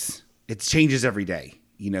works. It changes every day.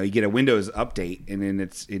 You know, you get a Windows update, and then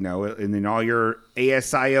it's, you know, and then all your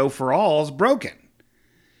ASIO for all is broken.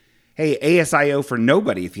 Hey, ASIO for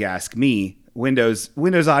nobody, if you ask me. Windows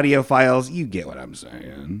audio files, you get what I'm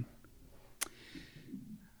saying.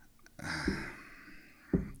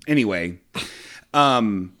 Anyway,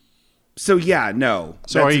 so yeah, no.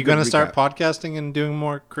 So are you going to to start podcasting and doing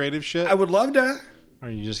more creative shit? I would love to. Or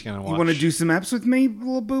are you just going to watch? You want to do some apps with me,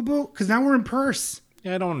 little boo boo? Because now we're in purse.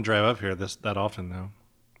 Yeah, I don't want to drive up here that often though.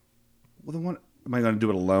 Well, then what? Am I going to do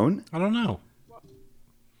it alone? I don't know.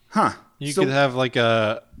 Huh? You So could have like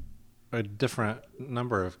a different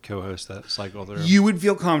number of co-hosts that cycle through. you would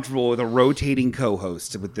feel comfortable with a rotating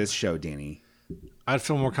co-host with this show, Danny. I'd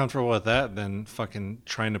feel more comfortable with that than fucking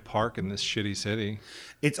trying to park in this shitty city.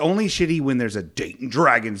 It's only shitty when there's a Dayton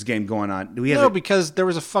Dragons game going on. Do we have No, because there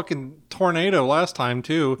was a fucking tornado last time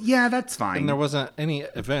too, Yeah, that's fine. and there wasn't any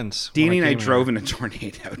events. Danny and I came here. drove in a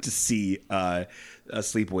tornado to see a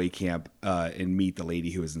sleepaway camp and meet the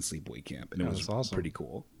lady who was in sleepaway camp, and it was That's awesome. pretty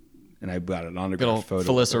cool. And I got an Good autograph old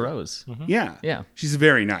photo. Felissa Rose. Yeah, Yeah. she's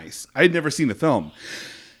very nice. I had never seen the film.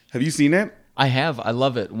 Have you seen it? I have. I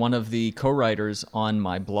love it. One of the co-writers on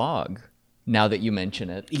my blog, now that you mention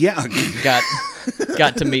it, Yeah.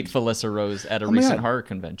 got to meet Felissa Rose at a my recent God. horror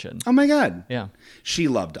convention. Oh my God. Yeah. She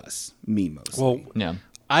loved us. Me mostly. Well, Yeah.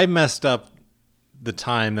 I messed up the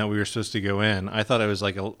time that we were supposed to go in. I thought it was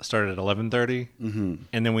like started at 11:30,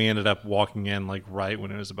 and then we ended up walking in like right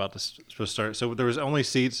when it was about to supposed to start. So there was only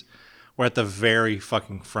seats were at the very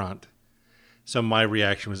fucking front. So my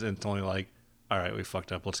reaction was instantly like, "All right, we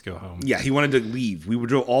fucked up. Let's go home." Yeah, he wanted to leave. We would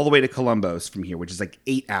go all the way to Columbus from here, which is like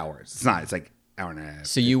 8 hours. It's not. It's like hour and a half.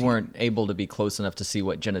 So you weren't able to be close enough to see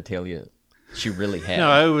what genitalia she really had.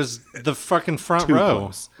 No, it was the fucking front Too row.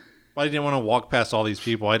 close. I didn't want to walk past all these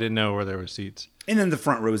people. I didn't know where there were seats. And then the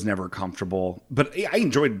front row is never comfortable. But I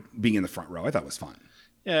enjoyed being in the front row. I thought it was fun.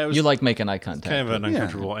 Yeah, it was You like making eye contact. kind of an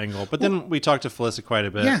uncomfortable angle. But then we talked to Felissa quite a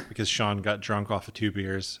bit Yeah. because Sean got drunk off of 2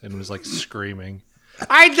 beers and was like screaming.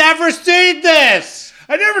 I've never seen this.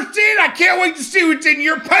 I never seen it. I can't wait to see what's in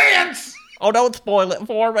your pants. Oh, don't spoil it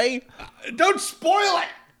for me. Don't spoil it.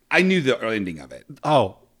 I knew the ending of it.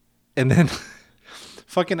 Oh, and then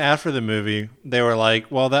fucking after the movie, they were like,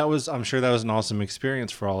 well, I'm sure that was an awesome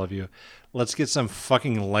experience for all of you. Let's get some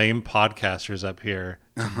fucking lame podcasters up here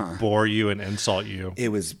to bore you and insult you. It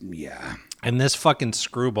was, yeah. And this fucking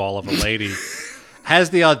screwball of a lady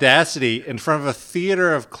has the audacity in front of a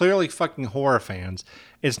theater of clearly fucking horror fans.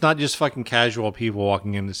 It's not just fucking casual people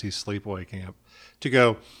walking in to see Sleepaway Camp. To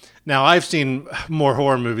go, now I've seen more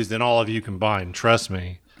horror movies than all of you combined, trust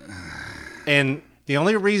me. And the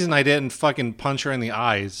only reason I didn't fucking punch her in the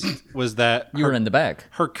eyes was that You were in the back.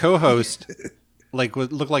 her co-host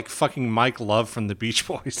looked like fucking Mike Love from the Beach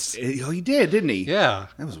Boys. Oh, he did, didn't he? Yeah.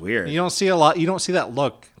 That was weird. You don't see that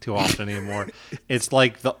look too often anymore. It's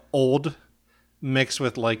like the old mixed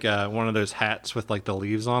with like one of those hats with like the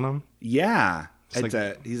leaves on them. Yeah.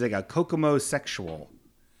 like- He's like a Kokomo sexual.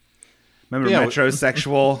 Remember Yeah,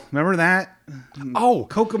 metrosexual? Remember that? Oh,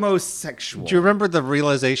 Kokomo sexual. do you remember the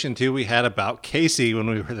realization too we had about Casey when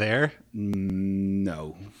we were there?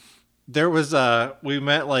 No. There was we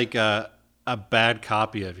met like a bad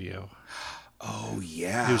copy of you. Oh,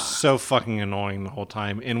 yeah. He was so fucking annoying the whole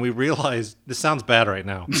time, and we realized this sounds bad right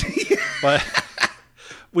now, but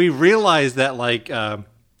we realized that like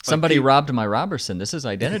Somebody robbed my Robertson. This is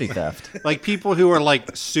identity theft. like people who are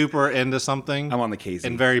like super into something I'm on the case.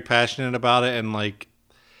 and very passionate about it, and like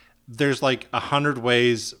there's like 100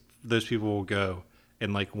 ways those people will go,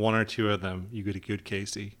 and like 1 or 2 of them you get a good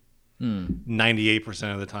Casey.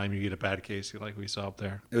 98% of the time you get a bad Casey like we saw up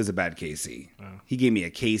there. It was a bad Casey. He gave me a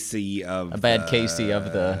Casey of A bad Casey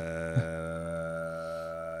of the.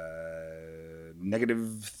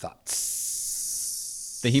 negative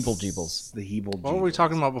thoughts. The Heeble-Jeebles. The Heeble. What were we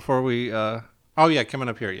talking about before we... Oh, yeah, coming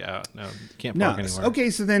up here. Yeah, no, can't park anywhere. Okay,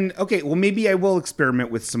 so then, well, maybe I will experiment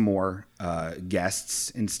with some more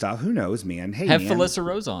guests and stuff. Who knows, man? Hey, Have man. Felissa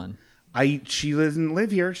Rose on. She doesn't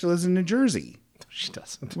live here. She lives in New Jersey. She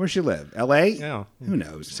doesn't. Where she live? L.A.? Yeah. Who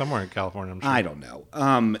knows? Somewhere in California, I'm sure. I don't know.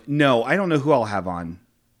 No, I don't know who I'll have on.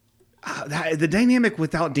 The dynamic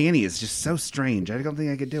without Danny is just so strange. I don't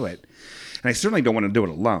think I could do it. And I certainly don't want to do it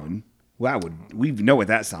alone. Well, we know what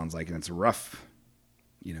that sounds like, and it's rough,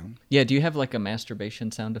 you know? Yeah, do you have like a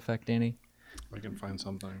masturbation sound effect, Danny? I can find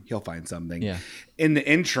something. He'll find something. Yeah. In the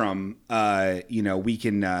interim, we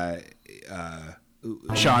can...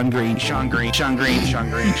 Sean Green. This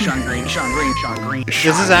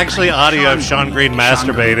is actually audio of Sean Green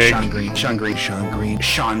masturbating. Sean Green.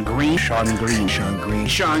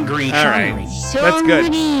 All right. That's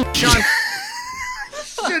good. Sean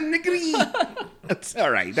Green. That's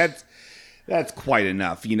all right. That's quite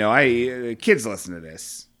enough. You know, kids listen to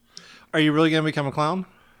this. Are you really going to become a clown?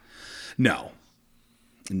 No,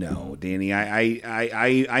 Danny. I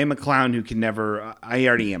am a clown who can never. I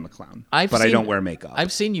already am a clown, I don't wear makeup.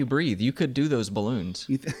 I've seen you breathe. You could do those balloons.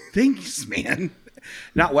 Thanks, man.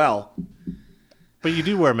 Not well. But you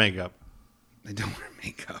do wear makeup. I don't wear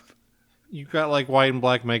makeup. You got like white and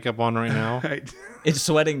black makeup on right now. It's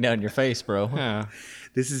sweating down your face, bro. Yeah.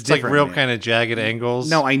 This is It's like different, real man. kind of jagged angles.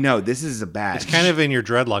 No, I know. This is a badge. It's kind of in your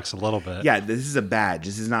dreadlocks a little bit. Yeah, this is a badge.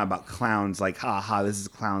 This is not about clowns like, ha. This is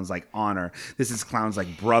clowns like honor. This is clowns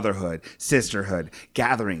like brotherhood, sisterhood,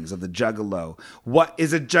 gatherings of the juggalo. What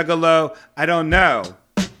is a juggalo? I don't know.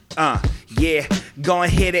 Yeah, gonna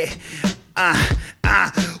hit it.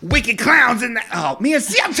 Wicked clowns in that. Oh, man,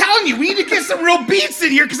 see, I'm telling you, we need to get some real beats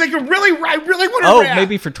in here because I really want to rap.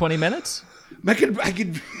 Maybe for 20 minutes?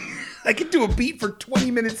 I could do a beat for 20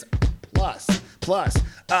 minutes plus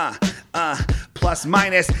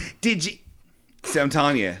minus. Did you? See, I'm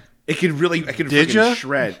telling you, I could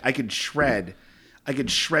shred. I could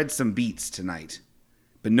shred some beats tonight,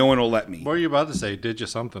 but no one will let me. What were you about to say? Did you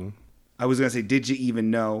something? I was gonna say, did you even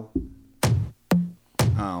know?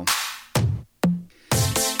 Oh.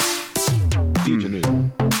 Did you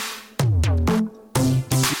know?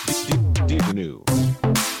 Did you know?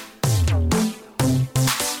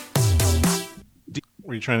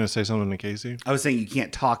 Were you trying to say something to Casey? I was saying you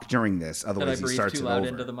can't talk during this, Did I otherwise he breathe starts too it loud over.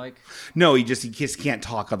 into the mic? No, he just can't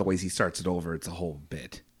talk, otherwise he starts it over. It's a whole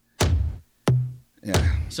bit.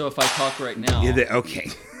 Yeah. So if I talk right now, Okay.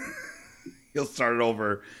 He'll start it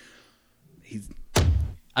over.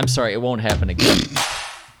 I'm sorry, it won't happen again.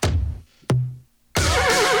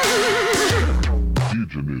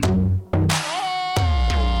 Did you know?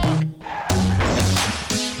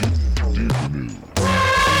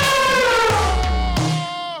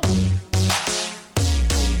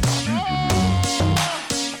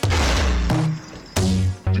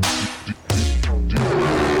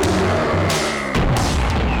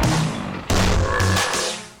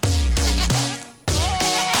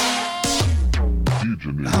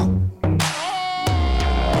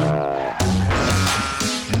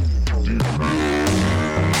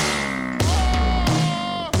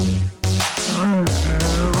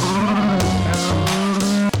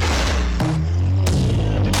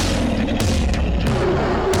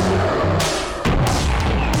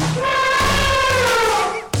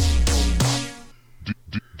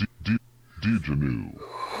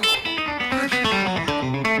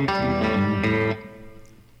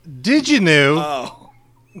 Did you know? Oh.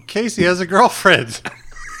 Casey has a girlfriend.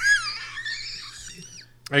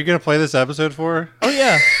 Are you going to play this episode for her? Oh,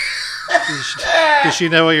 yeah. Does she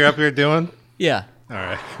know what you're up here doing? Yeah. All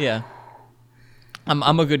right. Yeah.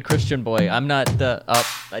 I'm a good Christian boy. I'm not the...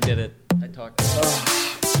 I did it. I talked.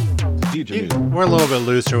 Did you know? We're a little bit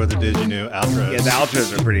looser with the Did You Know outros. Yeah, the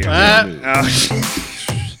outros are pretty. Ah. Oh, shit.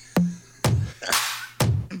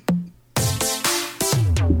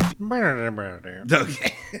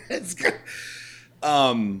 Okay, that's good.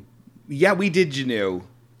 Yeah, we did. You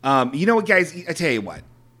know what, guys? I tell you what,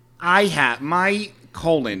 my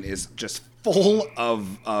colon is just full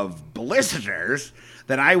of blisters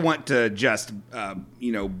that I want to just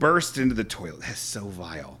burst into the toilet. That's so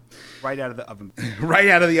vile. Right out of the oven. Right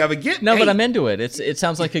out of the oven. No, but I'm into it. It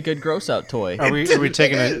sounds like a good gross out toy. Are we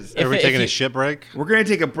taking is. a If shit break? We're gonna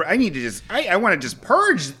take a break. I want to just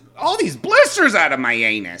purge all these blisters out of my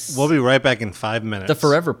anus. We'll be right back in 5 minutes. The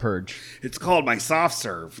Forever Purge. It's called my soft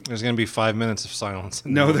serve. There's going to be 5 minutes of silence.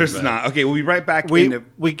 and No, then we'll there's be back. not. Okay, we'll be right back.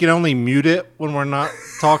 We can only mute it when we're not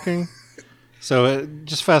talking. So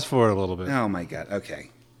just fast forward a little bit. Oh my god.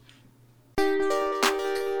 Okay.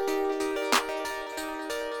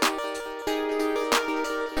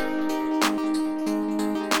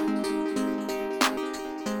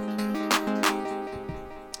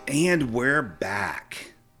 And we're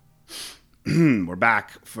back. We're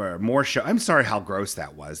back for more show. I'm sorry how gross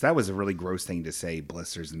that was. That was a really gross thing to say.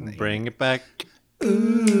 Blisters in the Bring it back.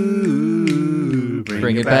 Bring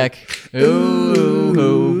it back.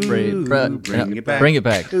 Ooh, bring it back. Bring it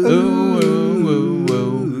back. Ooh,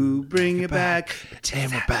 bring it back.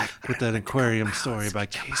 And we're back with that aquarium story by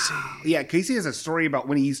Casey. Yeah, Casey has a story about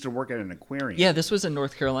when he used to work at an aquarium. Yeah, this was in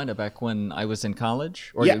North Carolina back when I was in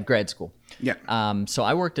college or Yeah. grad school. Yeah. So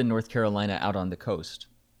I worked in North Carolina out on the coast,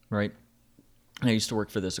 right? And I used to work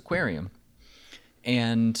for this aquarium.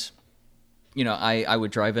 And, you know, I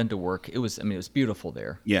would drive into work. It was beautiful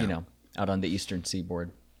there, Yeah. you know, out on the eastern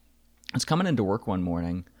seaboard. I was coming into work one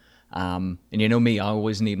morning, and you know me, I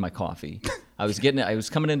always need my coffee. I was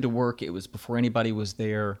coming into work. It was before anybody was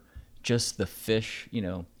there. Just the fish, you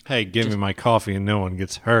know. Hey, give me my coffee and no one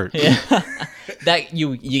gets hurt. That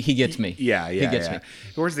he gets me. Yeah, he gets me.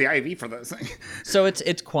 Where's the IV for this thing? So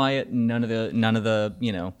it's quiet. None of the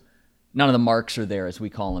marks are there, as we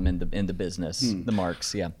call them in the business. The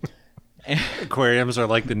marks, yeah. Aquariums are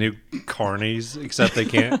like the new carnies, except they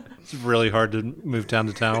can't. It's really hard to move town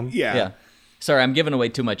to town. Yeah. Sorry, I'm giving away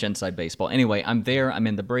too much inside baseball. Anyway, I'm there. I'm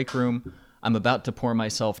in the break room. I'm about to pour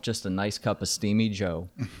myself just a nice cup of Steamy Joe,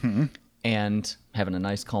 and having a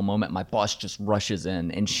nice calm moment. My boss just rushes in,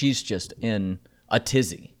 and she's just in a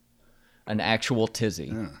tizzy, an actual tizzy.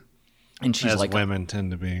 And she's As like, women tend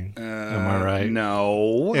to be. Am I right?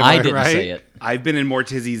 No. Am I I didn't right? say it. I've been in more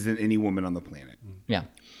tizzies than any woman on the planet. Yeah.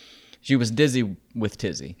 She was dizzy with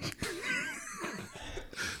tizzy.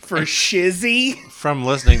 For shizzy? From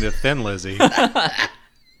listening to Thin Lizzy.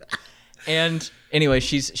 And anyway,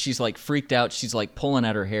 she's like freaked out. She's like pulling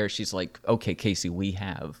at her hair. She's like, "Okay, Casey, we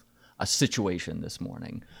have a situation this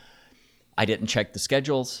morning. I didn't check the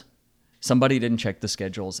schedules. Somebody didn't check the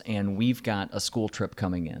schedules, and we've got a school trip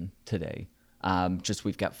coming in today.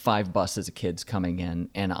 We've got 5 buses of kids coming in,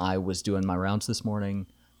 and I was doing my rounds this morning,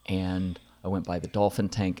 and I went by the dolphin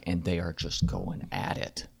tank, and they are just going at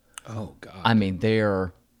it. Oh, God. I mean,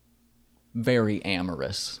 they're very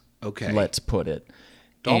amorous. Okay. Let's put it.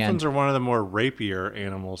 Dolphins are one of the more rapier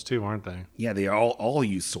animals, too, aren't they? Yeah, they all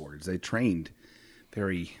use swords. They trained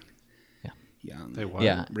very young. They what?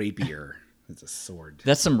 Yeah. Rapier. It's a sword.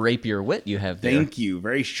 That's some rapier wit you have there. Thank you.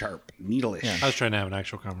 Very sharp. Needle-ish. I was trying to have an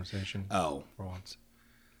actual conversation Oh. for once.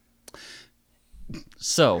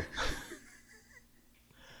 So,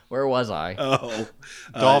 where was I? Oh.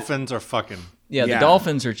 Dolphins are fucking. Yeah, Yeah. the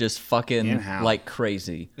dolphins are just fucking And how? like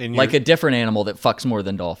crazy. And Like you're- a different animal that fucks more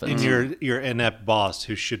than dolphins. And your inept boss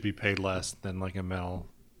who should be paid less than like a male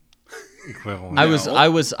equivalent.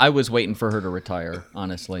 I was waiting for her to retire,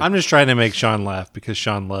 honestly. I'm just trying to make Sean laugh because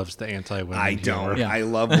Sean loves the anti-women. I don't. humor. Yeah. I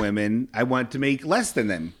love women. I want to make less than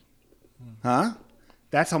them. Huh?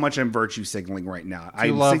 That's how much I'm virtue signaling right now.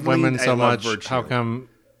 You I'm love signaling women I so love much. virtue. How come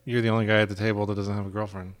you're the only guy at the table that doesn't have a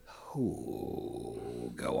girlfriend?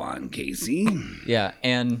 Ooh, go on, Casey. Yeah,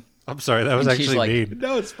 and I'm sorry, that was And she's actually like- mean.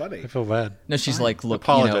 No, it's funny. I feel bad. no, she's like, look,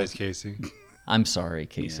 Apologize, Casey. I'm sorry,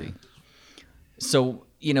 Casey. So,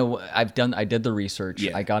 I did the research.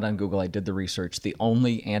 Yeah. I got on Google, I did the research. The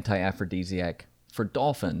only anti-aphrodisiac for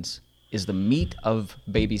dolphins is the meat of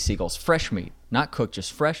baby seagulls. Fresh meat, not cooked,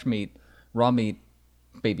 just fresh meat, raw meat,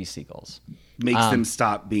 baby seagulls. Makes them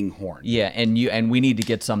stop being horned. Yeah, and we need to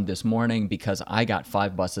get some this morning because I got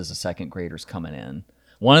 5 buses of second graders coming in.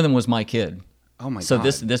 One of them was my kid. Oh my So God.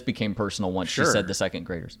 this became personal once she Sure. said the second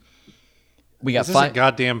graders. We got Is this a 5.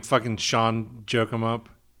 goddamn fucking Sean joke him up?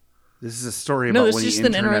 This is a story about No, this when is the just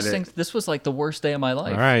an internet interesting. This was like the worst day of my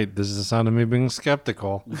life. All right, this is the sound of me being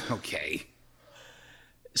skeptical. Okay.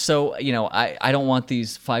 So I don't want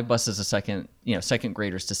these 5 buses a second second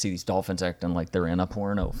graders to see these dolphins acting like they're in a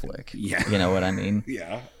porno flick. Yeah. You know what I mean?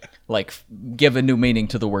 Yeah. Like give a new meaning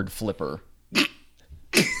to the word flipper.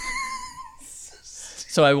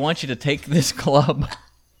 So I want you to take this club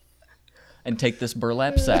and take this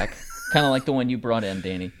burlap sack, kind of like the one you brought in,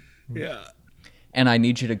 Danny. Yeah. And I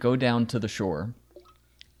need you to go down to the shore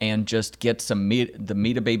and just get the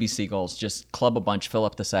meat of baby seagulls, just club a bunch, fill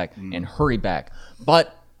up the sack, and hurry back.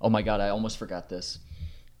 But, oh my God, I almost forgot this.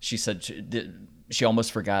 She said she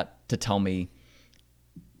almost forgot to tell me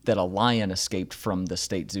that a lion escaped from the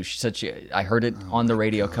state zoo. She said I heard it on the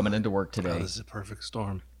radio coming into work Oh, today. this is a perfect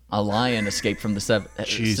storm. A lion escaped from the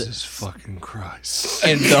Jesus fucking Christ.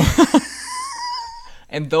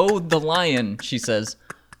 and though the lion, she says,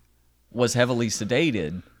 was heavily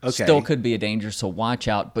sedated, Okay. still could be a danger. So watch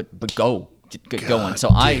out, but go, get going. So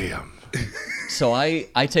Damn.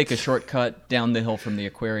 I take a shortcut down the hill from the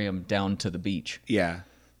aquarium down to the beach, Yeah.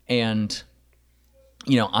 and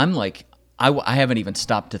I'm like, I haven't even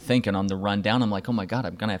stopped to think, and on the run down, I'm like, oh my God,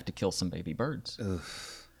 I'm gonna have to kill some baby birds.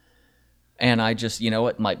 And I just, you know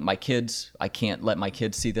what, my kids, I can't let my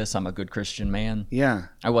kids see this. I'm a good Christian man. Yeah.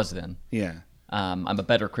 I was then. Yeah. I'm a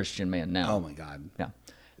better Christian man now. Oh my God. Yeah.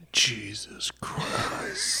 Jesus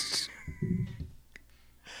Christ.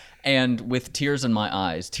 And with tears in my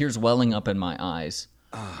eyes, tears welling up in my eyes,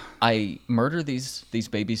 I murder these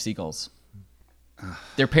baby seagulls.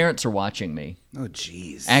 Their parents are watching me. Oh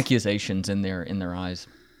jeez. Accusations in their eyes.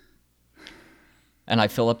 And I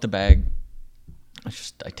fill up the bag.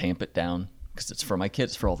 I tamp it down because it's for my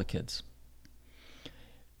kids, for all the kids.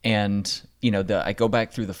 And I go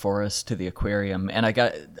back through the forest to the aquarium, and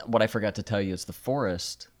what I forgot to tell you is the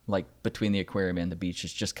forest, like between the aquarium and the beach,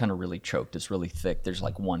 is just kind of really choked. It's really thick. There's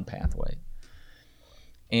like one pathway.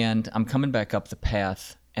 And I'm coming back up the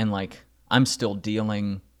path, and like I'm still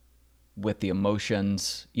dealing with the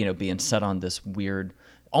emotions, being set on this weird,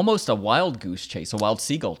 almost a wild goose chase, a wild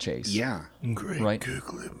seagull chase. Yeah. Great Right.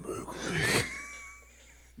 googly moogly.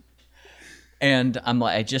 And I'm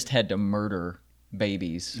like, I just had to murder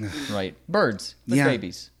babies, right? Birds, but Yeah.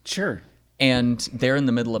 babies. Sure. And there in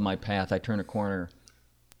the middle of my path, I turn a corner.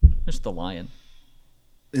 There's the lion.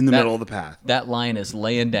 In the That- middle of the path. That lion is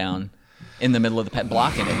laying down in the middle of the path,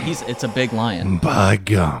 blocking it. It's a big lion, By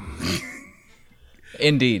gum.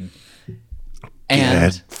 indeed.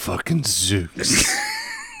 And Dad fucking Zeus.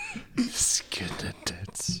 Skin and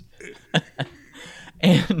tits.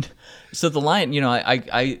 and so the lion,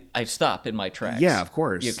 I stop in my tracks. Yeah, of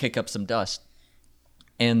course. You kick up some dust.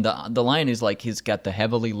 And the lion is like, he's got the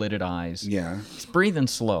heavily lidded eyes. Yeah. He's breathing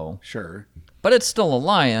slow. Sure. But it's still a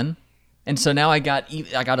lion, and so now I got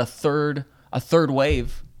a third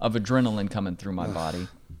wave of adrenaline coming through my body,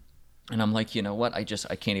 and I'm like, you know what? I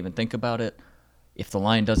can't even think about it. If the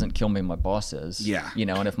lion doesn't kill me, my boss is. Yeah.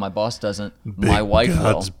 And if my boss doesn't, my wife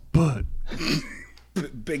God's will.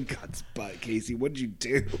 butt. Big God's butt, Casey. What'd you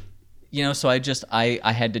do? So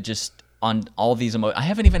I had to just on all these emotions. I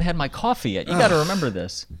haven't even had my coffee yet. You got to remember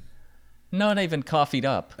this. Not even coffeeed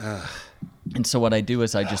up. And so what I do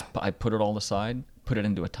is I put it all aside, put it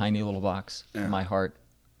into a tiny little box in my heart,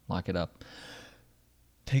 lock it up,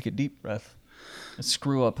 take a deep breath, and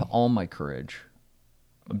screw up all my courage.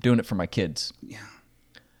 I'm doing it for my kids. Yeah.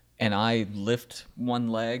 And I lift one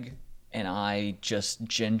leg, and I just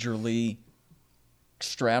gingerly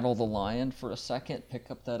straddle the lion for a second, pick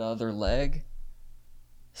up that other leg,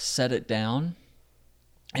 set it down.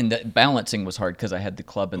 And the balancing was hard because I had the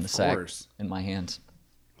club and the sack course. in my hands.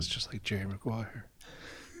 It's just like Jerry Maguire.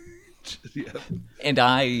 And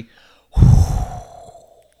I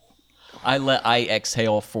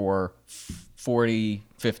exhale for 40,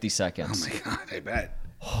 50 seconds. Oh my God, I bet.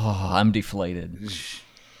 I'm deflated.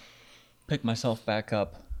 Pick myself back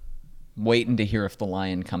up, waiting to hear if the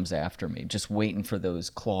lion comes after me, just waiting for those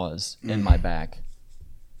claws in my back.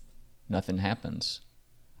 Nothing happens.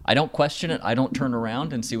 I don't question it. I don't turn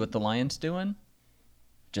around and see what the lion's doing.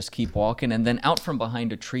 Just keep walking, and then out from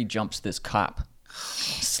behind a tree jumps this cop.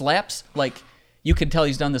 Slaps, like, you can tell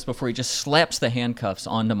he's done this before, he just slaps the handcuffs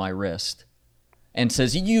onto my wrist and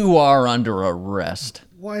says, "You are under arrest."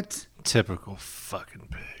 What? Typical fucking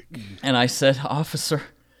pig. And I said, "Officer,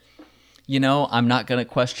 I'm not going to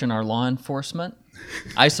question our law enforcement.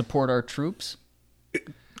 I support our troops.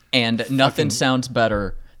 And nothing sounds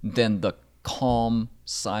better than the calm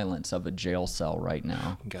silence of a jail cell right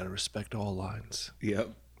now." You gotta respect all lines. Yep.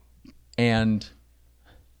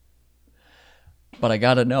 But I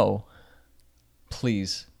got to know,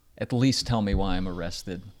 please, at least tell me why I'm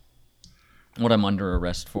arrested, what I'm under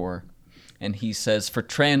arrest for. And he says, "For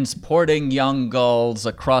transporting young gulls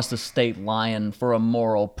across the state line for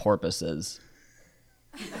immoral purposes."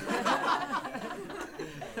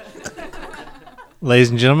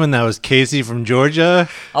 Ladies and gentlemen, that was Casey from Georgia.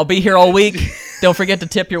 I'll be here all week. Don't forget to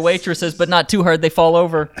tip your waitresses, but not too hard, they fall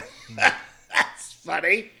over. That's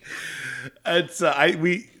funny. It's what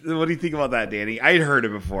do you think about that, Danny? I'd heard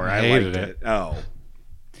it before. I hated liked it. Oh.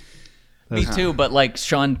 Me too, but like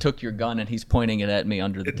Sean took your gun and he's pointing it at me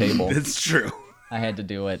under the table. It's true. I had to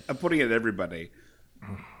do it. I'm putting it at everybody.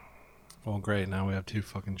 Well, great. Now we have two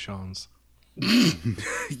fucking Seans.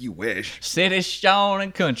 You wish. City Sean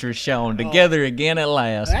and Country Sean together again at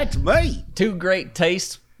last. That's me. Two great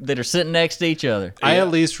tastes that are sitting next to each other. I at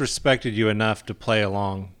least respected you enough to play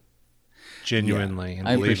along genuinely and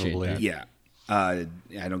I appreciate believably. that. Yeah. I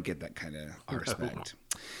don't get that kind of respect.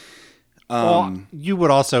 Well, you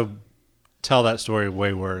would also tell that story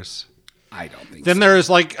way worse. I don't think Then so. there was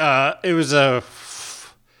like it was a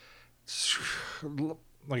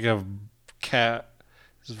like a cat.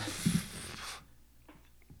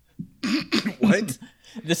 What?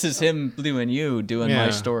 This is him doing my Yeah.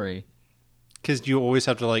 story. Because you always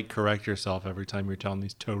have to like correct yourself every time you're telling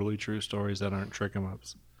these totally true stories that aren't trick 'em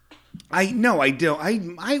ups. I don't.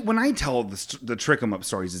 I when I tell the trick 'em up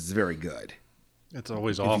stories, it's very good. It's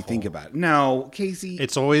always If awful. you think about it. No, Casey.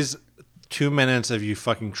 It's always 2 minutes of you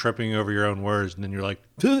fucking tripping over your own words, and then you're like,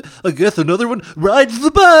 I guess another one rides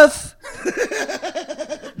the bus.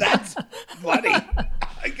 That's funny.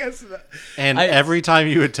 I guess that. And every time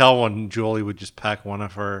you would tell one, Julie would just pack one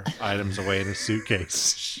of her items away in a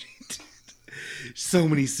suitcase. So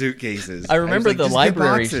many suitcases. I remember was like, the "Just get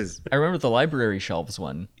library. boxes." I remember the library shelves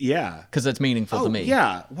one Yeah. because that's meaningful Oh, to me.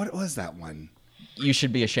 yeah. What was that one? You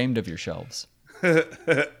should be ashamed of your shelves.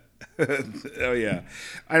 Oh yeah,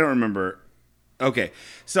 I don't remember. Okay,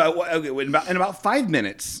 so in about 5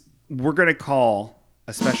 minutes, we're gonna call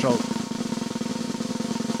a special.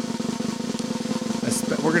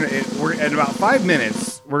 In about 5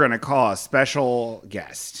 minutes, we're gonna call a special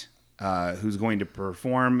guest who's going to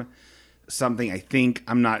perform something. I think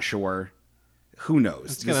I'm not sure. Who knows?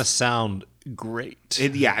 It's going to sound great.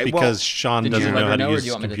 Well, because Sean Did you doesn't let know her how to know, or use do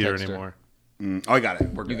you his want me to computer text her? anymore. Oh, I got it.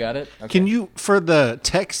 We're good. You got it? Okay. Can you, for the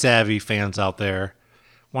tech savvy fans out there,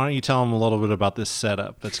 why don't you tell them a little bit about this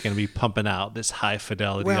setup that's going to be pumping out this high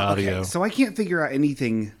fidelity audio, Okay, so I can't figure out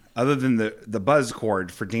anything other than the buzz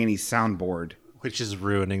cord for Danny's soundboard, which is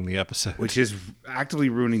ruining the episode. which is actively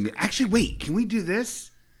ruining the. Actually, wait, can we do this?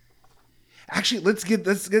 Actually, let's give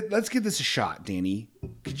this a shot, Danny.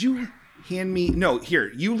 Could you hand me? No,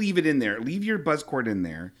 here, you leave it in there. Leave your buzz cord in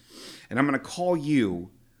there, and I'm gonna call you,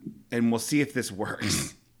 and we'll see if this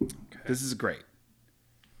works. This is great.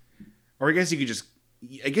 Or I guess you could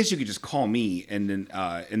just call me, and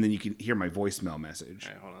then you can hear my voicemail message,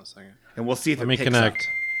 Okay, hold on a second. and we'll see if Let it me picks connect. up.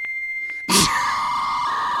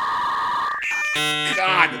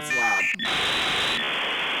 God, it's loud.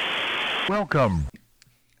 Welcome.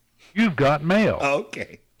 You've got mail.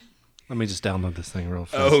 Okay. Let me just download this thing real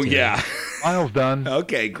fast. Oh here. yeah. File's done.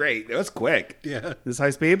 Okay, great. That was quick. Yeah. This high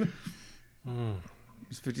speed?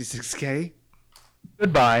 It's 56K.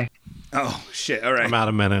 Goodbye. Oh shit! All right. I'm out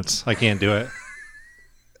of minutes. I can't do it.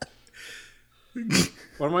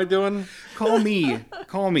 What am I doing? Call me.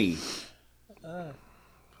 Call me.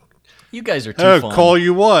 You guys are too Oh, fun. call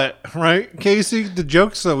you what? Right, Casey? The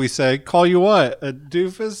jokes that we say. Call you what? A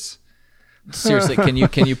doofus? Seriously, can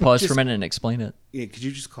you pause for a minute and explain it? Yeah. Could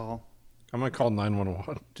you just call? I'm going to call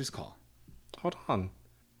 911. Just call. Hold on.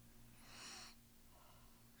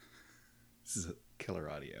 This is a killer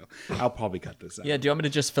audio. I'll probably cut this out. Yeah, do you want me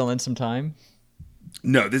to just fill in some time?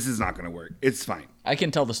 No, this is not going to work. It's fine. I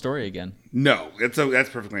can tell the story again. No, that's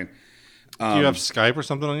perfectly fine. Do you have Skype or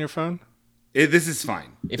something on your phone? This is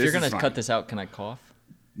fine. If This you're going is to fine. cut this out, can I cough?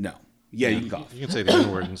 No. Yeah, you can cough. You can say the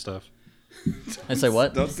N word and stuff. I say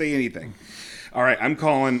what? Don't say anything. All right, I'm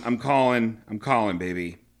calling,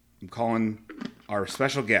 baby. I'm calling our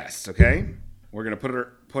special guest. Okay, we're gonna put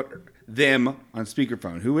them on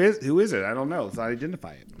speakerphone. Who is it? I don't know. Let's not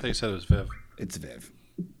identify it. I thought you said it was Viv. It's Viv.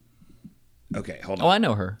 Okay, hold on. Oh, I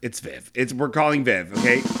know her. It's Viv. We're calling Viv.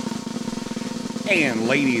 Okay. And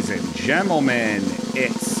ladies and gentlemen,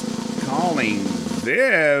 it's calling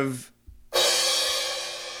Viv.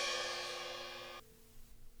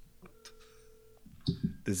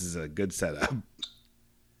 This is a good setup.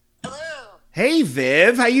 Hello. Hey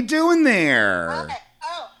Viv, how you doing there? Hi.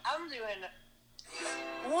 Oh, I'm doing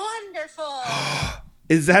wonderful.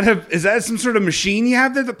 Is that some sort of machine you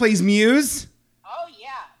have there that plays Muse? Oh yeah,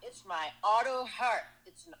 it's my auto heart.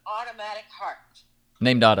 It's an automatic heart.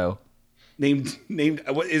 Named Otto. Named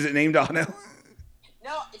what is it named Otto?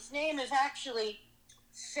 No, its name is actually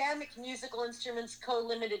Samick Musical Instruments Co.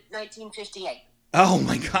 Limited, 1958. Oh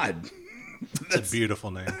my god. It's a beautiful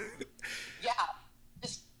name. Yeah,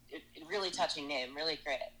 just a really touching name, really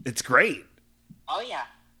great. It's great. Oh yeah,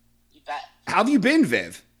 you bet. How have you been,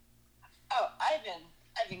 Viv? Oh, I've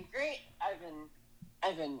been great.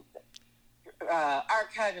 I've been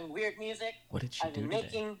archiving weird music. What did she I've do been today?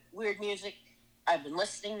 making weird music. I've been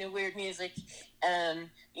listening to weird music, and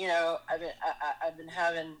you know, I've been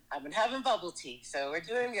having bubble tea. So we're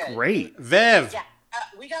doing good. Great. Viv! Yeah,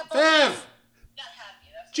 we got bubble Viv! tea. Not happy.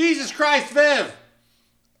 That's Jesus Christ, Viv!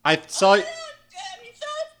 I saw Daddy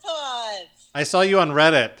Soft Pods. I saw you on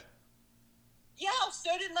Reddit Yeah,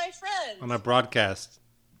 so did my friend. on a broadcast.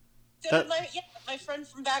 So did my friend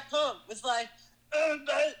from back home was like, "Oh,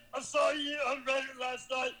 mate, I saw you on Reddit last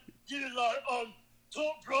night. You were like on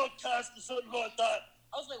Talk Broadcast or something like that."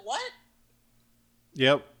 I was like, "What?"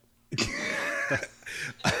 Yep.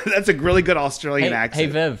 That's a really good Australian Hey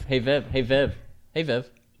accent. Viv. Hey Viv.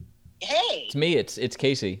 Hey. It's me. It's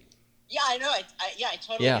Casey. Yeah, I know. I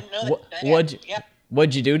totally Yeah. didn't know that.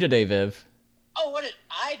 What'd you do today, Viv? Oh, what did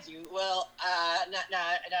I do? Well,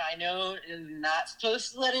 I know I'm not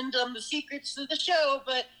supposed to let in the secrets of the show,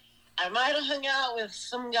 but I might have hung out with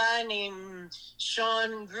some guy named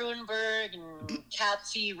Sean Grunberg and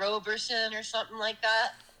Patsy Roberson or something like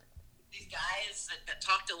that. These guys that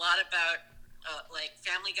talked a lot about like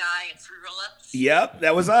Family Guy and Fruit Roll-Ups. Yep,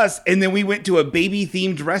 that was us. And then we went to a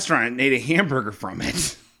baby-themed restaurant and ate a hamburger from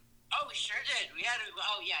it. Oh, we sure did. We had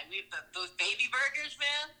those baby burgers,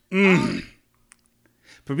 man.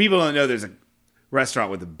 For people who don't know, there's a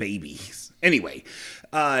restaurant with the babies. Anyway,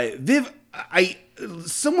 Viv,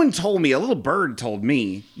 someone told me, a little bird told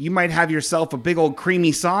me, you might have yourself a big old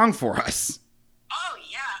creamy song for us. Oh,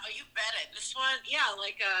 yeah. Oh, you bet it. This one,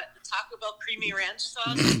 like the Taco Bell Creamy Ranch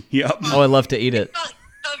song. Yep. Oh, I love to eat it.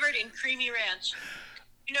 Covered in creamy ranch.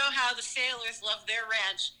 You know how the sailors love their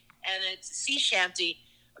ranch, and it's a sea shanty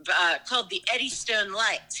called the Eddystone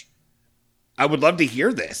Light. I would love to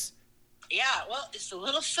hear this. Yeah, well, it's a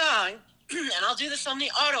little song, and I'll do this on the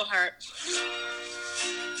auto harp.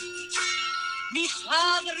 Me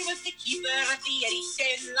father was the keeper of the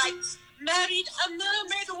Eddystone Light, married a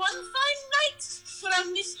mermaid one fine night.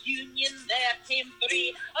 From this union there came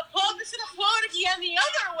three, a porpoise and a porgy, and the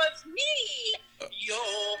other was me. Yo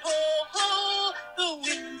ho ho, the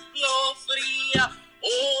winds blow free,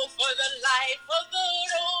 oh for the life of the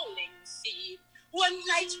rolling sea. One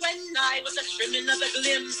night when I was a trimming of a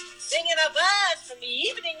glim, singing a verse from the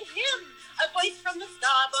evening hymn, a voice from the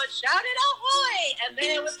starboard shouted ahoy, and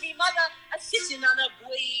there was me mother a-sitting on a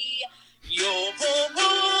buoy. Yo ho ho,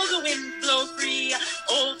 the wind blow free,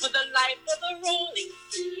 oh for the life of the rolling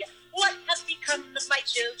sea. What has become of my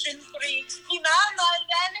children three? Me mama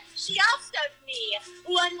then, she asked of me.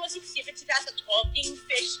 One was exhibited as a talking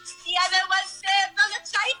fish, the other was served on a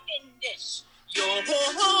chafing dish. Yo ho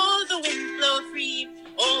ho, the wind blow free,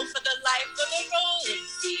 oh for the life of the rolling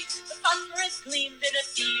sea. The phosphorus gleamed in a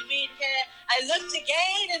seaweed hair. I looked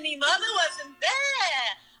again and me mother wasn't there.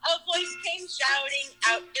 A voice came shouting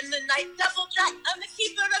out in the night, double jack, I'm the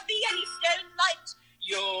keeper of the Eddystone Light.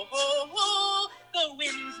 Yo ho ho, the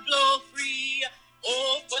winds blow free,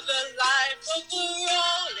 oh for the life of the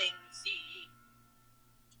rolling sea.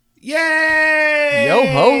 Yay! Yo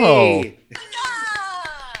ho ho.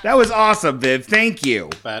 Ah! That was awesome, Viv. Thank you.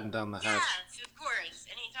 Batten down the hatch. Yes, of course,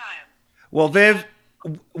 anytime. Well, Viv,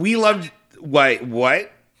 we loved... What? Anytime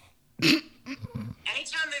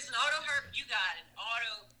there's an auto harp, you got an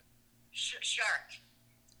auto shark.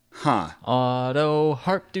 Huh. Auto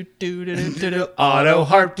harp do do do do do do. Auto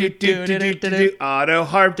harp do do do do do do. Auto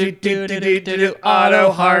harp do do do do do do. Auto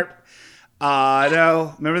harp.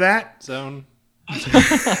 Auto. Remember that? Zone.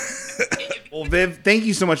 Well, Viv, thank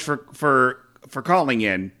you so much for calling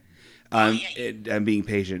in and being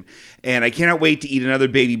patient. And I cannot wait to eat another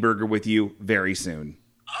baby burger with you very soon.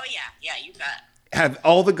 Oh yeah, you bet. Have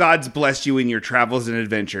all the gods bless you in your travels and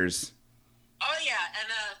adventures. Oh yeah, and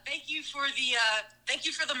thank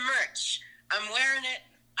you for the merch. I'm wearing it.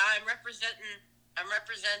 I'm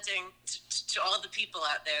representing to all the people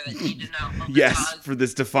out there that need to know. Oh my Yes, God. for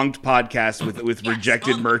this defunct podcast with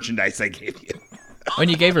rejected merchandise I gave you. When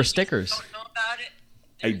you gave her stickers. Don't know about it.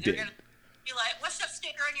 I They're did. gonna be like, "What's that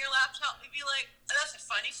sticker on your laptop?" We'd be like, oh, "That's a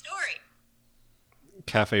funny story."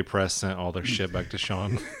 Cafe Press sent all their shit back to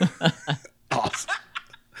Sean. Awesome.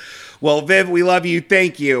 Well, Viv, we love you.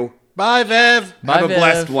 Thank you. Bye, Viv. Bye, Have a Viv.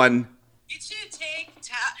 blessed one. You too,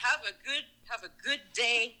 have a good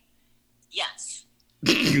day. Yes.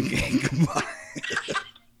 Okay, goodbye.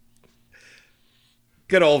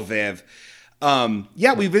 Good old Viv.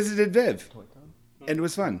 Yeah, we visited Viv, and it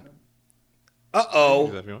was fun.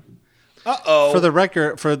 Uh-oh. Uh-oh. For the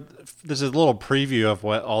record, this is a little preview of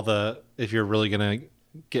what all the, if you're really going to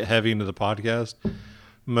get heavy into the podcast,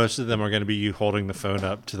 most of them are going to be you holding the phone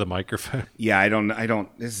up to the microphone. Yeah, I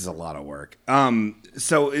don't, this is a lot of work.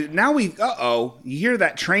 So now you hear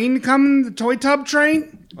that train coming, the toy tub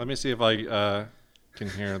train? Let me see if I can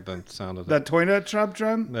hear the sound of The toy tub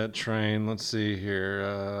drum? that train. Let's see here.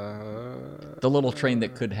 The little train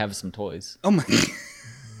that could have some toys. Oh my,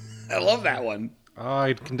 I love that one.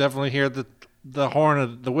 I can definitely hear the horn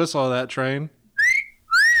of the whistle of that train.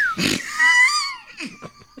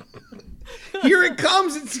 Here it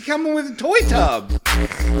comes. It's coming with a toy tub.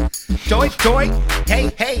 Toy.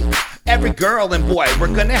 Hey. Every girl and boy,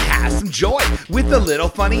 we're gonna have some joy with a little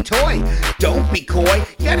funny toy. Don't be coy.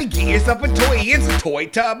 You gotta get yourself a toy. It's a toy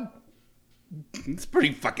tub. It's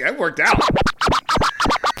pretty fucking. That worked out.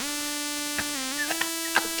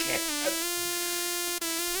 Okay.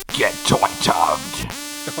 Get toy tubbed.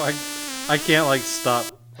 I can't like stop.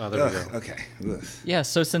 Oh, there we go. Okay. Ugh. Yeah,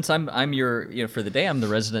 so since I'm your for the day I'm the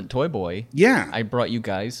resident toy boy. Yeah. I brought you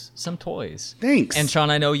guys some toys. Thanks. And Sean,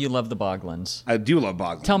 I know you love the Boglins. I do love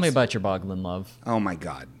Boglins. Tell me about your Boglin love. Oh my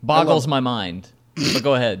god. Boggles my mind. But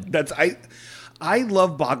go ahead. I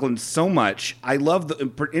love Boglins so much. I love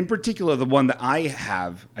in particular the one that I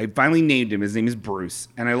have. I finally named him. His name is Bruce,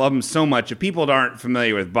 and I love him so much. If people aren't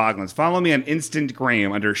familiar with Boglins, follow me on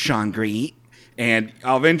Instagram under Sean Green, and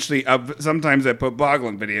I'll eventually. Sometimes I put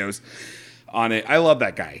Boglin videos on it. I love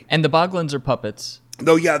that guy. And the Boglins are puppets.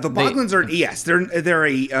 Though, yeah, the Boglins are they're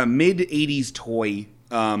a mid '80s toy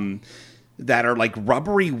that are like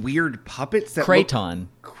rubbery, weird puppets. That Kraton.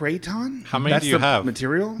 Kraton? How many That's do you the have?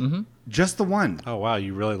 Material? Mm-hmm. Just the one. Oh wow,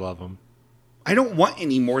 you really love them. I don't want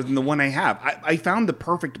any more than the one I have. I found the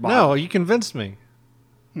perfect Boglin. No, you convinced me.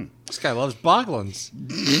 This guy loves Boglins.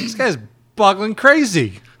 This guy's Boglin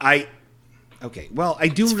crazy. Okay. Well, I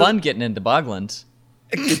do. It's fun getting into Boglins.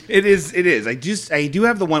 It is. I do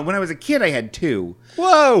have the one. When I was a kid, I had two.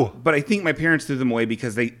 Whoa! But I think my parents threw them away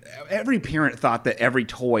because every parent thought that every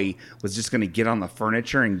toy was just going to get on the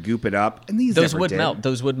furniture and goop it up. And Those never would did. melt.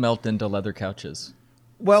 Those would melt into leather couches.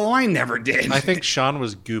 Well, I never did. I think Sean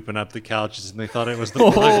was gooping up the couches and they thought it was the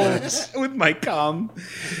Boglins. With my cum.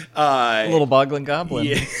 A little Boglin goblin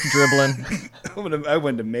Yeah. dribbling. I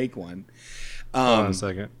wanted to make one. Hold on a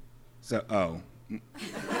second.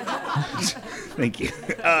 Thank you.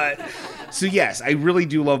 So yes, I really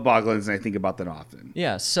do love Boglins, and I think about that often.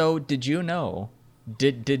 Yeah. So did you know?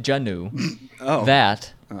 Did you know Oh.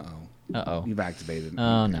 that? Uh-oh. You've activated.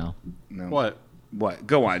 Oh no. No. What?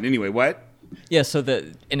 Go on. Anyway, what? Yeah. So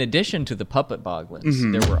in addition to the puppet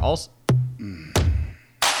Boglins, there were also.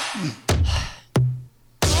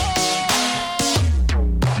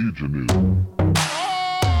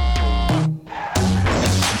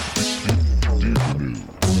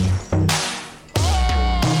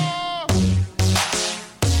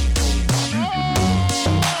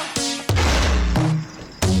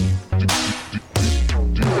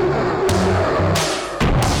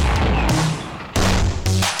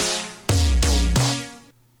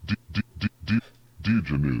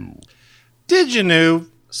 Dejanoo. Did you know?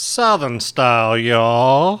 Southern style,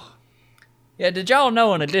 y'all. Yeah. Did y'all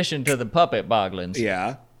know? In addition to the puppet Boglins,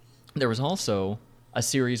 Yeah. there was also a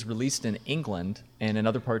series released in England and in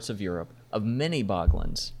other parts of Europe of mini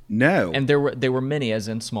Boglins. No. And there were many, as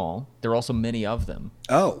in small. There were also many of them.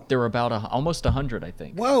 Oh. There were about almost 100, I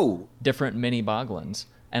think, Whoa. different mini Boglins.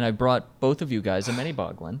 And I brought both of you guys a mini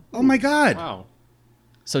Boglin. Oh my God. Wow.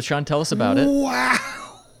 So Sean, tell us about it. Wow.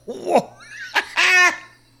 Whoa.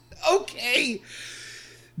 Okay.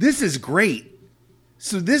 This is great.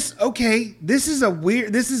 So this is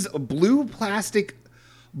a blue plastic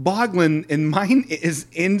Boglin, and mine is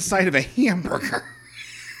inside of a hamburger.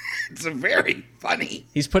 It's very funny.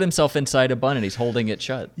 He's put himself inside a bun and he's holding it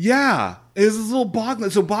shut. Yeah. It's this little Boglin.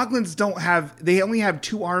 So Boglins they only have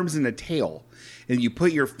two arms and a tail. And you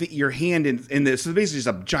put your hand in this. So basically just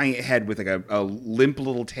a giant head with like a limp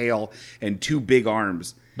little tail and two big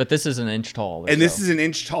arms. But this is an inch tall. And this is an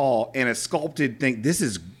inch tall and a sculpted thing. This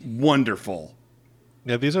is wonderful.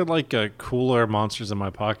 Yeah, these are like cooler monsters in my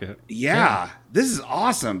pocket. Yeah. This is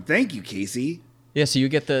awesome. Thank you, Casey. Yeah, so you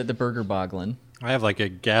get the burger Boglin. I have like a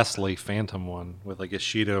ghastly phantom one with like a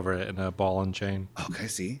sheet over it and a ball and chain. Oh, can I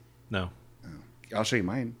see? No, I'll show you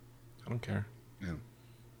mine. I don't care.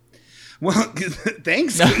 Well,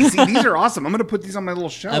 thanks, Casey. These are awesome. I'm going to put these on my little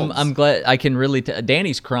shelves. I'm glad I can really.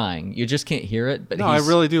 Danny's crying. You just can't hear it, but No, I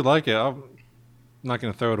really do like it. I'm not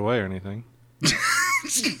going to throw it away or anything.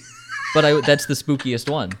 But that's the spookiest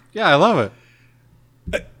one. Yeah, I love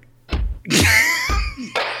it.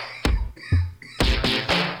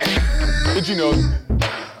 Did you know?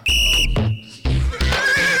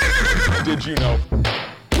 Did you know?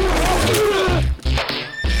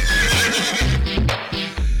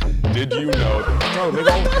 Did you know? Oh, big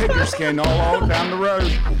old picture skin all down the road.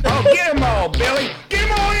 Oh, get them all, Billy. Get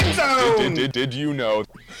them all in zone. Did you know?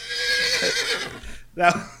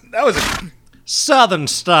 That was Southern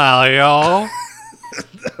style, y'all.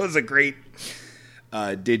 that was a great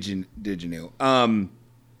did you know?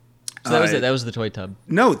 So that was it. That was the toy tub.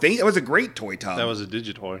 No, that was a great toy tub. That was a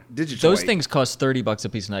Digitoy. Digitoy. Those things cost $30 a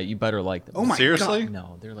piece. Now you better like them. Oh my Seriously? God.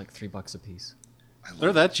 No, they're like $3 a piece.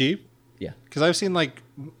 They're that cheap? Yeah. Because I've seen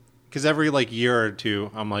because every year or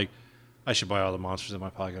two, I'm like, I should buy all the monsters in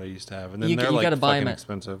my pocket I used to have, and then You they're gotta buy fucking them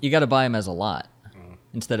expensive. You got to buy them as a lot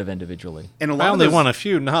instead of individually. And a I lot of only those, want a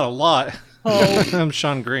few, not a lot. Oh. I'm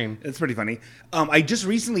Sean Green. It's pretty funny. I just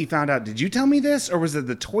recently found out. Did you tell me this, or was it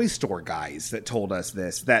the toy store guys that told us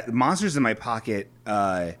this? That monsters in my pocket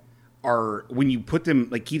are when you put them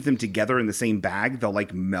keep them together in the same bag, they'll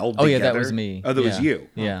meld. Oh, together. yeah, that was me. Oh, that was Yeah. you.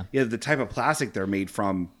 Yeah. Yeah. The type of plastic they're made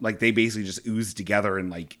from, they basically just ooze together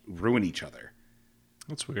and ruin each other.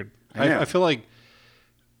 That's weird. I know. I feel like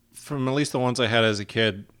from at least the ones I had as a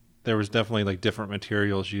kid, there was definitely different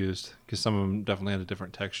materials used because some of them definitely had a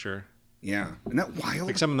different texture. Yeah, isn't that wild?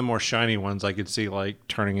 Like some of the more shiny ones, I could see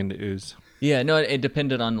turning into ooze. Yeah, no, it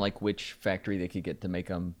depended on which factory they could get to make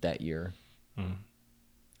them that year.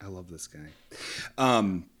 I love this guy.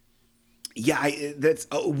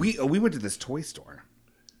 We went to this toy store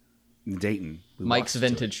in Dayton. We Mike's walked to it.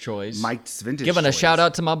 Vintage Toys. Mike's Vintage Giving a Toys. shout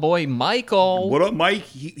out to my boy Michael. What up, Mike?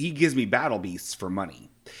 He gives me Battle Beasts for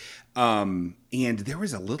money. And there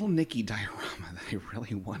was a Little Nicky diorama that I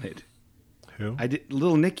really wanted. Who? I did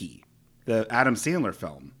Little Nicky, the Adam Sandler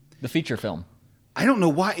film. The feature film. I don't know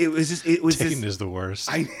why it was just Dayton is the worst.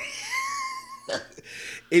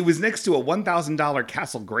 It was next to a $1,000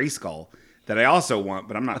 Castle Grayskull that I also want,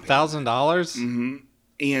 but I'm not. $1,000?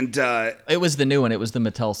 And It was the new one. It was the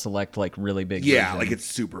Mattel Select, really big. yeah, version. it's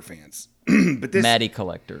super fans. But this Maddie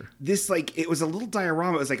Collector. this it was a little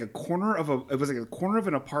diorama. It was a corner of a corner of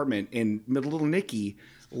an apartment, and Little Nicky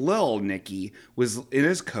was in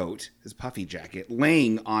his coat, his puffy jacket,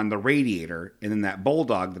 laying on the radiator, and then that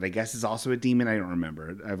bulldog that I guess is also a demon. I don't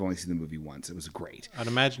remember. I've only seen the movie once. It was great. I'd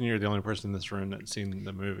imagine you're the only person in this room that's seen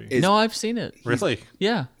the movie. No, I've seen it. Really?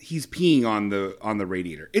 Yeah. He's peeing on the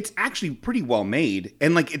radiator. It's actually pretty well made,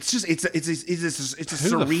 and it's a Who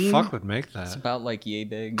serene. the fuck would make that? About yay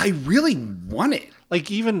big. I really want it.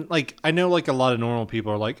 I know a lot of normal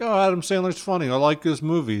people are like, oh, Adam Sandler's funny. I like his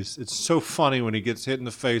movies. It's so funny when he gets hit in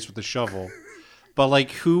the face with a shovel. But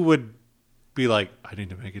who would be like, I need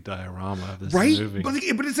to make a diorama of this Right, movie?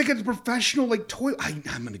 but it's a professional toy. I'm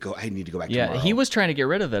gonna go. I need to go back. Yeah, tomorrow. he was trying to get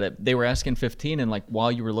rid of it. They were asking 15, and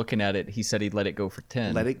while you were looking at it, he said he'd let it go for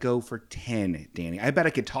 10. Let it go for 10, Danny. I bet I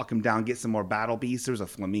could talk him down, get some more Battle Beasts. There was a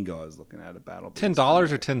flamingo I was looking at, a Battle Beast.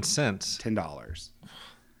 $10 or 10 cents? $10.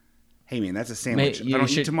 Hey man, that's a sandwich. Mate, if I don't you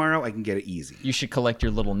eat should- tomorrow, I can get it easy. You should collect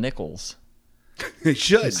your little nickels. I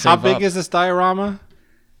should. How Save big up. is this diorama?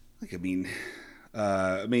 I mean,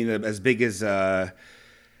 as big as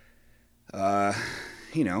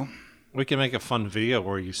We can make a fun video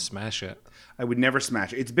where you smash it. I would never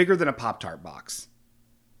smash it. It's bigger than a Pop-Tart box.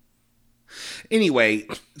 Anyway,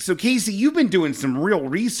 so Casey, you've been doing some real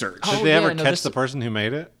research. Oh, Did they yeah, ever no, catch this- the person who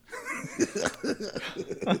made it?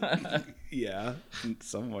 Yeah,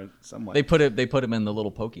 somewhat. They put him in the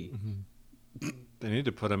little pokey. They need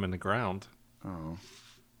to put him in the ground.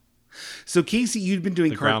 So Casey, you've been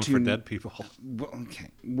doing The ground for cartoon. dead people.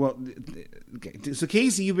 Okay. So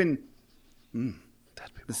Casey, you've been.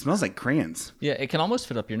 It smells like crayons. Yeah, it can almost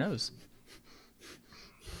fit up your nose.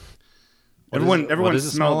 Everyone what does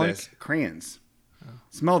it smell smell this. Crayons.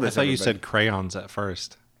 Smell I this. thought you everybody. said crayons at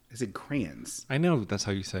first. I said crayons. I know that's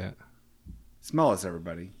how you say it. Smell this,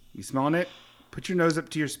 everybody. You smelling it? Put your nose up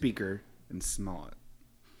to your speaker and smell it.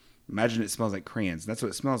 Imagine it smells like crayons. That's what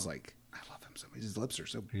it smells like. I love him so much. His lips are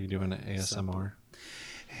so. Are you doing an ASMR?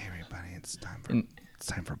 Hey, everybody, it's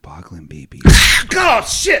time for boggling babies. Oh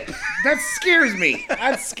shit! That scares me.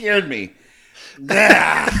 That scared me.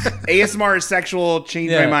 Ah. ASMR is sexual.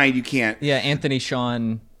 Change my Yeah. mind. You can't. Yeah, Anthony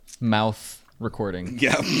Sean mouth recording.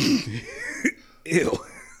 Yeah. Ew.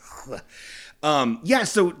 Yeah.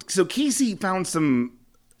 So Casey found some.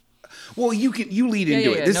 Well, you lead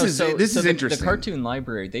into it. This is interesting. The cartoon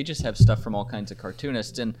library, they just have stuff from all kinds of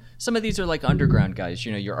cartoonists, and some of these are underground guys.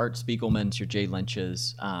 Your Art Spiegelmans, your Jay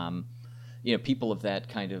Lynch's, people of that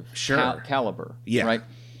kind of caliber. Yeah. Right.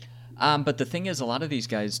 But the thing is, a lot of these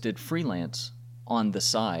guys did freelance on the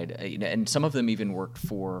side, and some of them even worked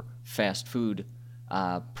for fast food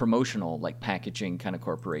promotional, packaging kind of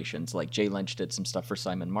corporations. Like Jay Lynch did some stuff for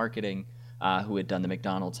Simon Marketing, who had done the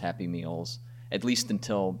McDonald's Happy Meals, at least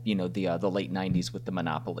until the late '90s with the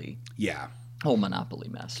Monopoly. Yeah. Whole Monopoly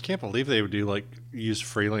mess. I can't believe they would do use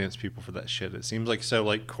freelance people for that shit. It seems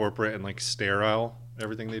so corporate and sterile,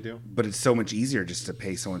 everything they do. But it's so much easier just to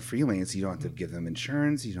pay someone freelance. You don't have to give them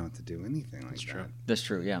insurance. You don't have to do anything like that. That's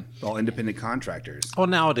true. Yeah. All independent contractors. Well,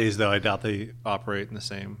 nowadays though, I doubt they operate in the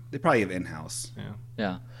same. They probably have in-house. Yeah.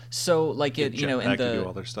 Yeah. So in Jetpack to do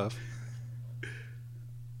all the their stuff.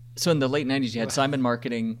 so in the late '90s, you had Simon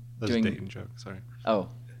Marketing That's a doing. Dayton joke. Sorry. Oh,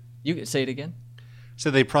 you say it again. So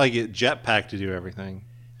they probably get Jetpack to do everything.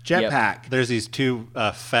 Jetpack. There's these two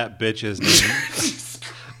fat bitches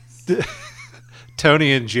named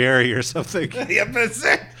Tony and Jerry or something. Yep, that's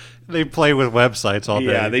it. They play with websites all day.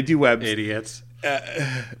 Yeah, they do webs. Idiots.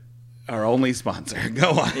 Our only sponsor. Go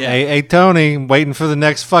on. Yeah. Hey, Tony, I'm waiting for the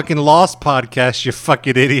next fucking Lost podcast, you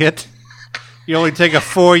fucking idiot. You only take a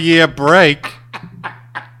 4-year break.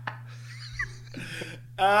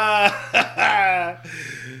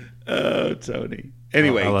 Oh, Tony.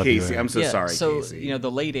 Anyway, I love you, Casey, Aaron. I'm so sorry, so, Casey. the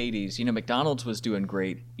late 80s, McDonald's was doing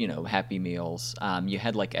great, Happy Meals. You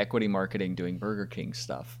had like Equity Marketing doing Burger King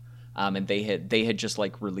stuff. And they had just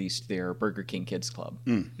like released their Burger King Kids Club.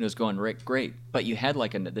 And it was going great. But you had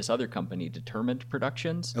like this other company, Determined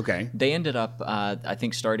Productions. Okay. They ended up, I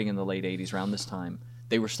think, starting in the late 80s, around this time,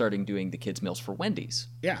 they were starting doing the kids' meals for Wendy's.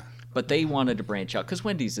 Yeah. But they wanted to branch out because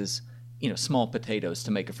Wendy's is, small potatoes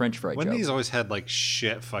to make a French fry Wendy's joke. always had like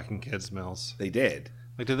shit fucking kids meals. They did.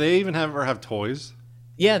 Like, did they even ever have toys?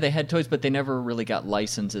 Yeah, they had toys, but they never really got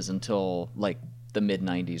licenses until like the mid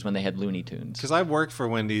 90s when they had Looney Tunes. Because I worked for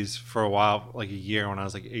Wendy's for a while, like a year when I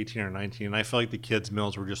was like 18 or 19, and I felt like the kids'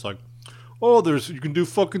 meals were just like, oh, you can do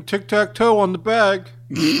fucking tic-tac-toe on the bag.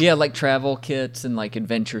 Yeah, like travel kits and like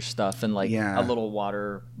adventure stuff and like Yeah. a little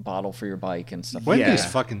water bottle for your bike and stuff. Wendy's Yeah.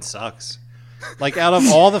 fucking sucks. Like, out of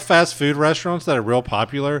all the fast food restaurants that are real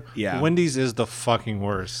popular, Yeah. Wendy's is the fucking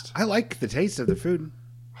worst. I like the taste of the food.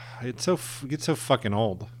 It gets so fucking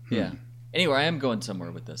old. Yeah. Anyway, I am going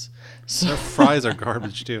somewhere with this. So Their fries are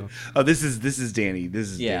garbage too. Oh, this is Danny. This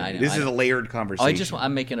is Yeah, Danny. I know. This is a layered conversation.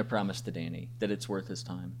 I'm making a promise to Danny that it's worth his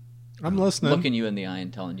time. I'm listening. Looking you in the eye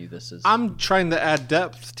and telling you this is. I'm trying to add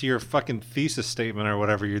depth to your fucking thesis statement or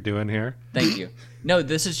whatever you're doing here. Thank you. No,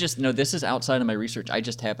 this is outside of my research. I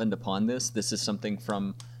just happened upon this. This is something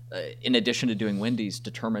from, in addition to doing Wendy's,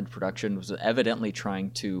 Determined Production was evidently trying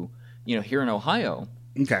to, here in Ohio,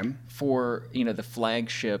 Okay. for the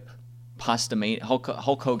flagship Hulk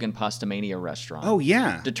Hogan Pastamania restaurant. Oh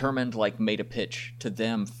yeah. Determined made a pitch to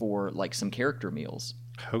them for like some character meals.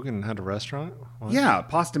 Hogan had a restaurant? What? Yeah,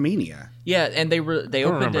 Pastamania. Yeah, and they I opened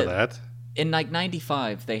don't remember it that. in like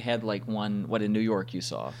 '95. They had like one. What in New York you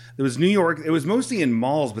saw? It was New York. It was mostly in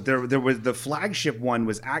malls, but there was the flagship one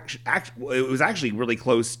was actually really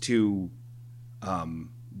close to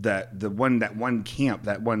that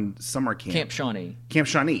one summer camp. Camp Shawnee. Camp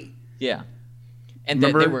Shawnee. Yeah, and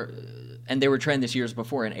Remember? they were trying this years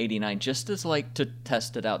before in '89, just as like to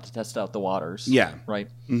test out the waters. Yeah. Right.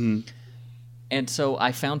 Mm-hmm. And so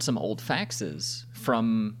I found some old faxes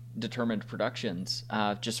from Determined Productions,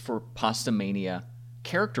 just for Pastamania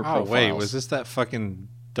character Oh, profiles. wait. Was this that fucking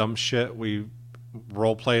dumb shit we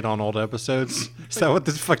role played on old episodes? Is that what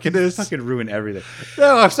this fucking is? Fucking ruin everything.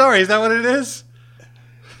 No, I'm sorry. Is that what it is?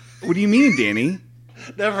 What do you mean, Danny?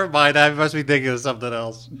 Never mind. I must be thinking of something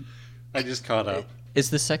else. I just caught up. Is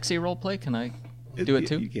this sexy role play? Can I do it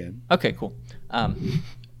too? You can. Okay, cool.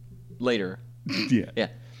 Later. Yeah. Yeah.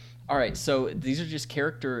 All right, so these are just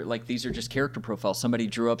character profiles. Somebody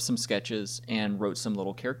drew up some sketches and wrote some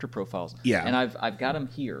little character profiles. Yeah. And I've got them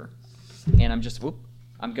here, and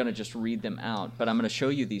I'm gonna just read them out, but I'm gonna show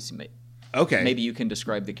you these. Okay. Maybe you can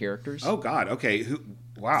describe the characters. Oh God. Okay.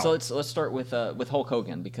 Wow. So let's start with Hulk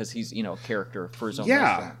Hogan because he's a character for his own. Yeah.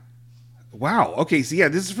 restaurant. Wow. Okay. So yeah,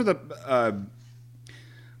 this is for the.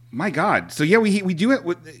 My God. So yeah, we do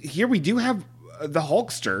it. Here we do have the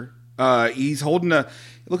Hulkster. He's holding a.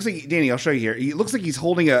 It looks like Danny. I'll show you here. He looks like he's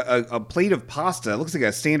holding a plate of pasta. It looks like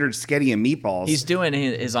a standard sketty and meatballs. He's doing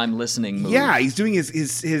his "I'm listening" move. Yeah, he's doing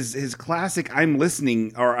his classic "I'm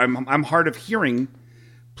listening" or I'm hard of hearing.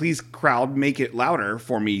 Please, crowd, make it louder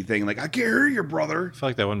for me thing. Like I can't hear you, brother. I feel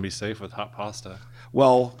like that wouldn't be safe with hot pasta.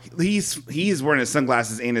 Well, he's wearing his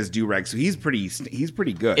sunglasses and his do-rag, so he's pretty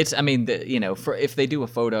good. It's for if they do a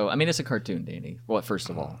photo. I mean, it's a cartoon, Danny. Well, first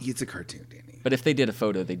of all, It's a cartoon, Danny. but if they did a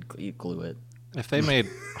photo, they'd glue it. If they made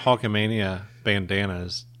Hulkamania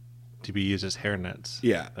bandanas to be used as hairnets,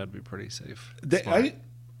 Yeah. that'd be pretty safe.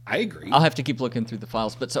 I agree. I'll have to keep looking through the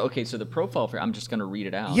files. But so the profile I'm just going to read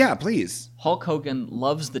it out. Yeah, please. Hulk Hogan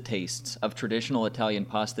loves the tastes of traditional Italian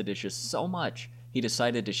pasta dishes so much he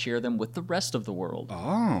decided to share them with the rest of the world.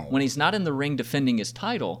 Oh. When he's not in the ring defending his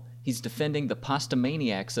title, he's defending the pasta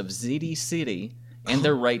maniacs of ZD City and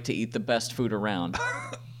their right to eat the best food around.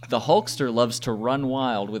 The Hulkster loves to run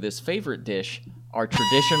wild with his favorite dish, our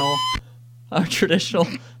traditional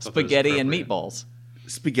spaghetti and appropriate. meatballs.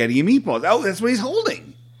 Spaghetti and meatballs. Oh, that's what he's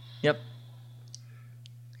holding. Yep.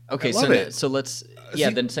 Okay, I love it. so let's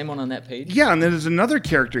then same one on that page. Yeah, and then there's another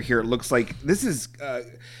character here. It looks like this is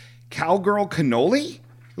Cowgirl Cannoli.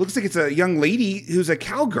 It looks like it's a young lady who's a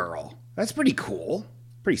cowgirl. That's pretty cool.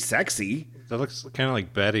 Pretty sexy. That looks kind of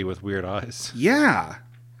like Betty with weird eyes. Yeah.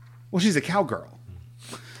 Well, she's a cowgirl.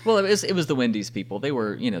 Well, it was the Wendy's people. They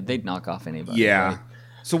were, they'd knock off anybody. Yeah. right?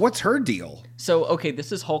 So what's her deal? So, okay,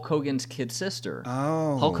 this is Hulk Hogan's kid sister.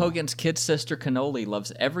 Oh. Hulk Hogan's kid sister, Cannoli,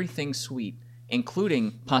 loves everything sweet,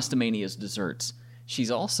 including Pastamania's desserts.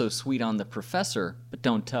 She's also sweet on the professor, but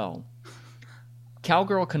don't tell.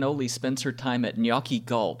 Cowgirl Cannoli spends her time at Gnocchi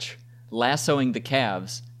Gulch, lassoing the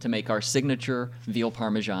calves to make our signature veal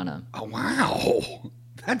parmigiana. Oh, wow.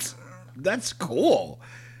 That's cool.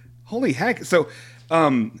 Holy heck. So,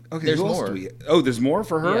 okay, There's who else more. do we... Oh, there's more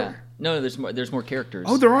for her? Yeah. No, there's more characters.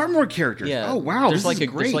 Oh, there are more characters. Yeah. Oh, wow. There's This is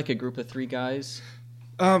great. There's like a group of 3 guys.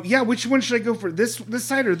 Yeah, which one should I go for? This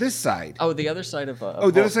side or this side? Oh, the other side of. The Hulk.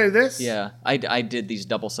 other side of this? Yeah, I did these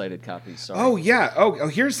double-sided copies. Sorry. Oh, yeah. Oh,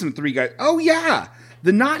 here's some 3 guys. Oh, yeah.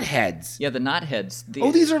 The knotheads. Yeah, the knotheads.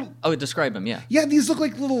 Oh, these are... Oh, describe them. Yeah. Yeah, these look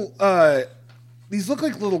like little... These look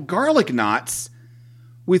like little garlic knots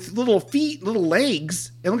with little feet, little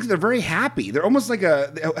legs. It looks like they're very happy. They're almost like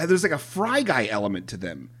there's like a Fry Guy element to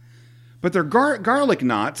them. But they're garlic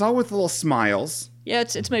knots, all with little smiles. Yeah,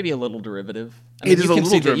 it's maybe a little derivative. It is a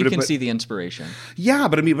little You derivative, can but- see the inspiration. Yeah,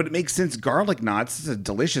 but it makes sense. Garlic knots is a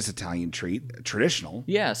delicious Italian treat, traditional.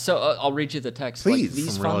 Yeah, so I'll read you the text. Please. Like,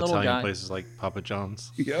 these From fun real little Italian guys. places like Papa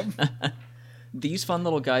John's. Yep. These fun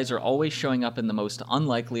little guys are always showing up in the most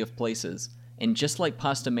unlikely of places, and just like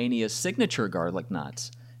Pastamania's signature garlic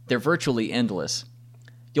knots, they're virtually endless.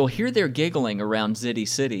 You'll hear their giggling around Zitty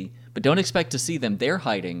City, but don't expect to see them. They're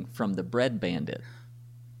hiding from the Bread Bandit.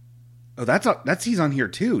 Oh, that's he's on here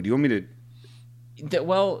too. Do you want me to?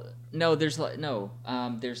 Well, no, there's like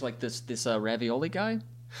this ravioli guy.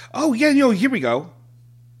 Oh yeah, here we go.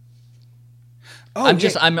 Oh,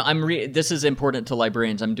 This is important to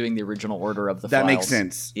librarians. I'm doing the original order of the That files. makes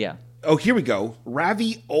sense. Yeah. Oh, here we go.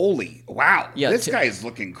 Ravioli. Wow. Yeah, this guy's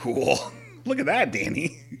looking cool. Look at that,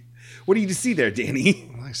 Danny. What do you see there, Danny?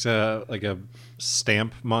 Like a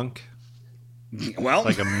stamp monk. Well,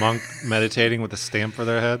 Like a monk meditating with a stamp for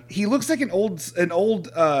their head. he looks like an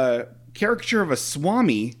old caricature of a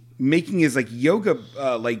swami making his like yoga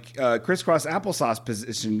crisscross applesauce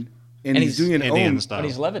position, and he's doing an Indian Om. style. And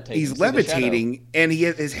he's levitating. He's See the shadow? levitating, and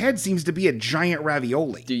his head seems to be a giant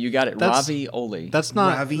ravioli. Dude, you got it. That's- Ravioli. That's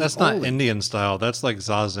not Ravioli. Indian style. That's like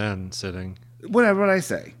Zazen sitting. Whatever I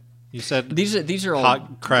say. You said These are all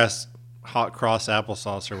hot cross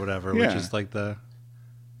applesauce or whatever, Yeah. which is like the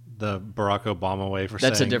Barack Obama way for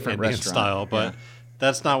That's a saying different Indian restaurant. style, but Yeah.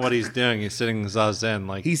 that's not what he's doing. He's sitting zazen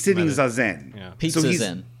like He's sitting zazen. Yeah. pizza's he's-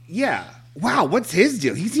 in. Yeah. Wow. What's his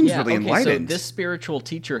deal? He seems really okay, enlightened. so this spiritual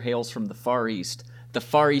teacher hails from the Far East, the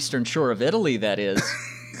far eastern shore of Italy, that is.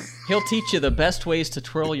 He'll teach you the best ways to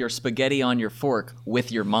twirl your spaghetti on your fork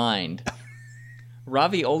with your mind.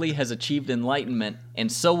 Ravioli has achieved enlightenment,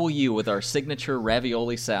 and so will you with our signature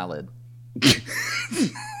ravioli salad.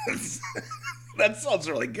 That sounds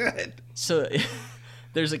really good. So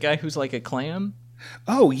there's a guy who's like a clam.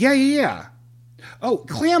 Oh, yeah. Oh,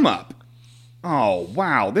 clam up. Oh,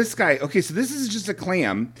 wow. This guy. Okay, so this is just a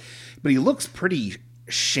clam, but he looks pretty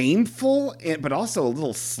shameful, but also a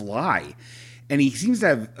little sly. And he seems to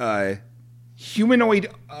have humanoid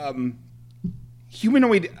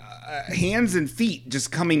hands and feet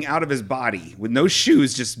just coming out of his body with no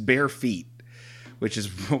shoes, just bare feet, which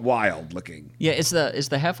is wild looking. Yeah, is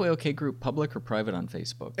the Halfway OK group public or private on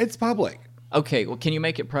Facebook? It's public. Okay, well, can you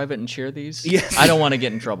make it private and share these? Yes. I don't want to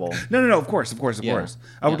get in trouble. No. Of course. Yeah.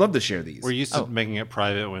 I would Yeah. love to share these. We're used to making it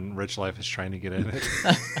private when Rich Life is trying to get in it.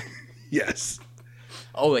 Yes.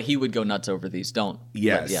 Oh, he would go nuts over these. Don't.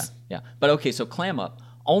 Yes. But yeah. But okay, so Clam Up.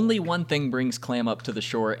 Only one thing brings Clam Up to the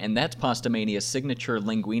shore, and that's Pastamania's signature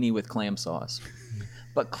linguine with clam sauce.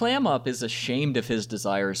 But Clam Up is ashamed of his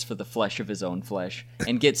desires for the flesh of his own flesh,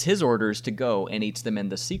 and gets his orders to go and eats them in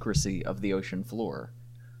the secrecy of the ocean floor.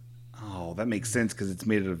 Oh, that makes sense because it's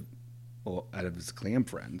made out of his clam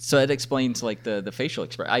friends. So it explains like the facial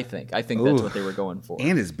expression. I think that's Ooh. what they were going for.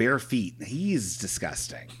 And his bare feet. He's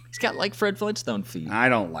disgusting. He's got like Fred Flintstone feet. I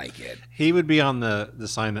don't like it. He would be on the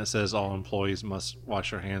sign that says all employees must wash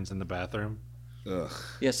their hands in the bathroom. Ugh.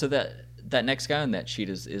 Yeah. So that next guy on that sheet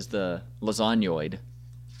is the lasagnoid.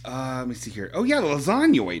 Let me see here. Oh, yeah, the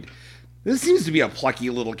lasagnoid. This seems to be a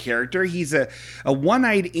plucky little character. He's a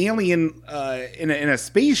one-eyed alien in a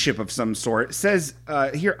spaceship of some sort. It says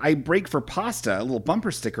here, I break for pasta, a little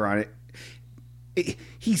bumper sticker on it.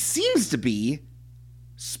 He seems to be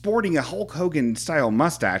sporting a Hulk Hogan-style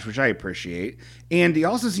mustache, which I appreciate. And he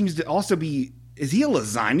also seems to also be... Is he a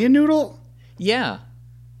lasagna noodle? Yeah,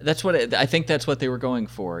 I think that's what they were going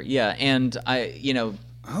for. Yeah, and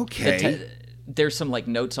Okay. there's some like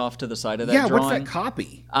notes off to the side of that Yeah, drawing. what's that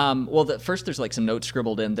copy? Well, first there's like some notes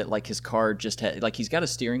scribbled in that like his car just had like he's got a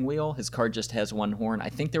steering wheel. His car just has one horn. I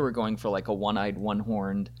think they were going for like a one-eyed,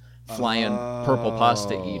 one-horned, flying purple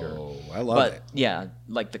pasta eater. Oh, I love But it. yeah,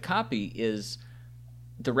 like the copy is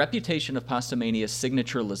the reputation of Pastamania's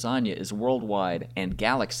signature lasagna is worldwide and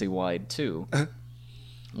galaxy-wide too.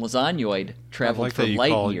 Lasagnoid I traveled like for that you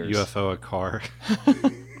light call years. UFO a car.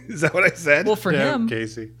 Is that what I said? Well, for Yeah, him,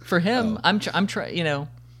 Casey. I'm trying,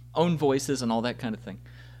 own voices and all that kind of thing.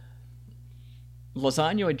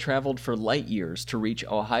 Lasagnoid traveled for light years to reach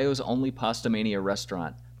Ohio's only Pastamania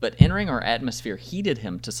restaurant, but entering our atmosphere heated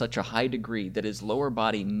him to such a high degree that his lower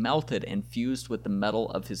body melted and fused with the metal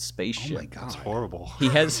of his oh spaceship. my god. Horrible. He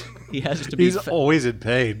has to be He's always in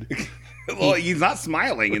pain. Well, he's not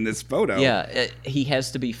smiling in this photo. he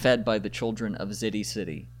has to be fed by the children of Zitty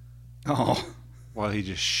City. Oh. While he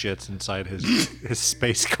just shits inside his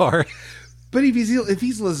space car. But if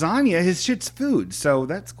he's lasagna, his shit's food, so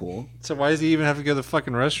that's cool. So why does he even have to go to the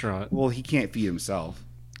fucking restaurant? Well, he can't feed himself.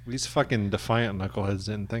 These fucking defiant knuckleheads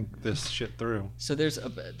didn't think this shit through. So there's Oh,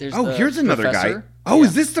 the here's another professor. guy. Oh, Yeah.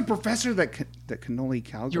 is this the professor that cannoli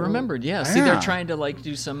cowgirl? You remembered, yeah. See, they're trying to like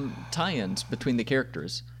do some tie-ins between the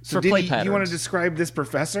characters So for did play you patterns. want to describe this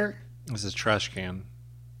professor? This is trash can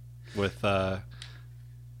with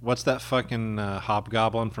what's that fucking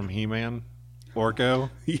hobgoblin from He-Man? Orko.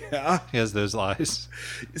 Yeah. He has those eyes.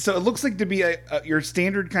 So it looks like to be your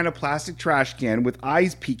standard kind of plastic trash can with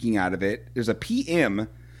eyes peeking out of it. There's a PM.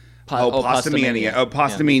 Pastamania. Oh,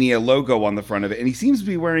 Pastamania logo on the front of it. And he seems to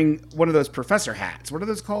be wearing one of those professor hats. What are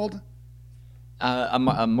those called? A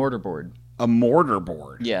mortarboard. A mortar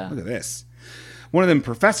board. Yeah. Look at this. One of them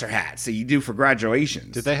professor hats that you do for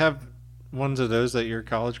graduations. Did they have ones of those at your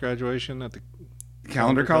college graduation at the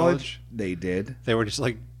Calendar College? They did. They were just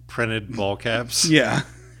like printed ball caps. Yeah.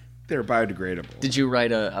 They're biodegradable. Did you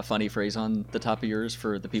write a funny phrase on the top of yours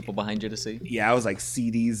for the people behind you to see? Yeah, I was like,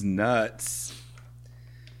 CD's nuts.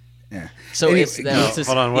 Yeah. So Anyway, it's this,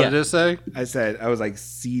 Hold on, what yeah. did it say? I was like,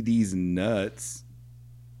 CD's nuts.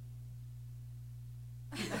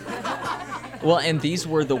 Well, and these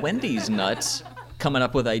were the Wendy's nuts coming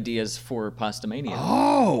up with ideas for Pastamania.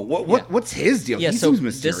 Oh, what's his deal? Yeah, he so seems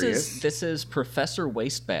mysterious. this is Professor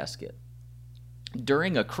Wastebasket.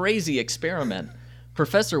 During a crazy experiment,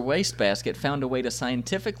 Professor Wastebasket found a way to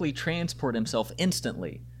scientifically transport himself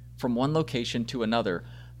instantly from one location to another,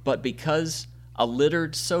 but because a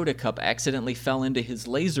littered soda cup accidentally fell into his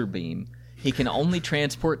laser beam, he can only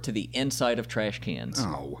transport to the inside of trash cans.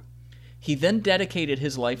 Oh. He then dedicated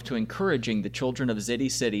his life to encouraging the children of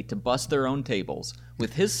Zitty City to bust their own tables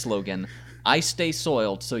with his slogan, "I stay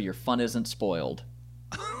soiled so your fun isn't spoiled."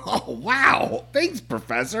 Oh, wow. Thanks,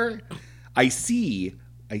 Professor. I see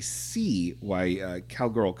why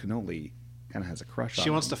Cowgirl Cannoli kind of has a crush on She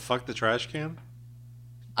him. wants to fuck the trash can?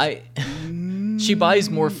 She buys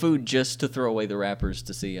more food just to throw away the wrappers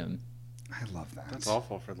to see him. I love that. That's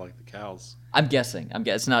awful for like the cows. I'm guessing.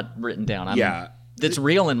 It's not written down. Yeah. It's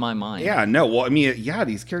real in my mind. Yeah, no. Well, I mean, yeah,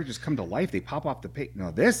 these characters come to life. They pop off the page.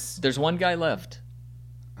 No, this, There's one guy left.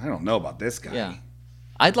 I don't know about this guy. Yeah.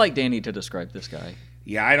 I'd like Danny to describe this guy.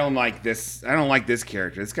 Yeah, I don't like this. I don't like this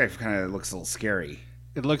character. This guy kind of looks a little scary.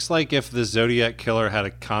 It looks like if the Zodiac Killer had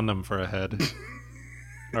a condom for a head.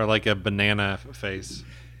 Or like a banana face.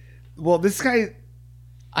 Well, this guy.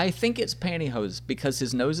 I think it's pantyhose because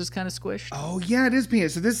his nose is kind of squished. Oh yeah, it is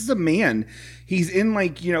penis. So this is a man. He's in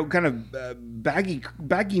like kind of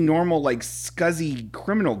baggy, normal like scuzzy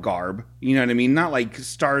criminal garb. You know what I mean? Not like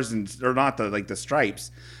stars or not the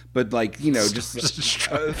stripes, but like just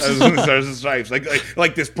stars and stripes.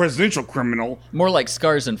 Like this presidential criminal. More like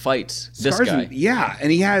scars and fights. This Stars guy. and- yeah,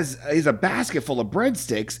 and he's a basket full of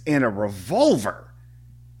breadsticks and a revolver.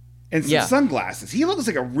 And some Yeah. sunglasses. He looks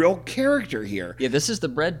like a real character here. Yeah, this is the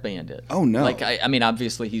bread bandit. Oh, no. Like I mean,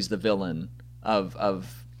 obviously he's the villain of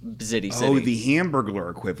Zitty City. Oh, the Hamburglar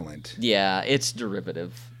equivalent. Yeah, it's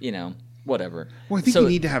derivative. Whatever. Well, I think So- you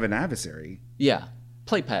need to have an adversary. Yeah,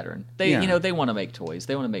 play pattern. They Yeah. they want to make toys.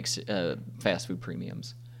 They want to make fast food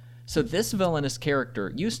premiums. So this villainous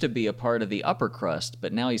character used to be a part of the upper crust,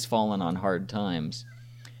 but now he's fallen on hard times.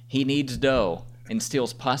 He needs dough and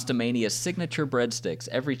steals Pastamania's signature breadsticks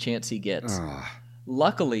every chance he gets.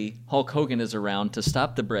 Luckily, Hulk Hogan is around to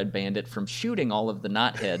stop the bread bandit from shooting all of the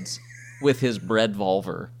knotheads with his bread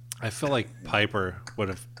volver. I feel like Piper would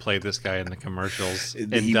have played this guy in the commercials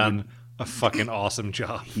and He done a fucking awesome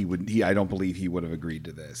job. I don't believe he would have agreed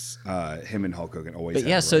to this. Him and Hulk Hogan always. But had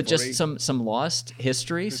yeah, a so rivalry. just some lost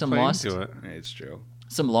history, some Play lost. into it. It's true.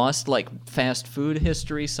 some lost like fast food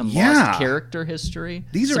history, some Yeah. lost character history,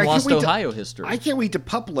 These are some I can't lost wait to- Ohio history. I can't wait to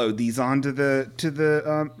upload these onto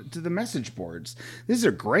the message boards. These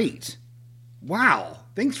are great. Wow!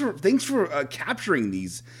 Thanks for capturing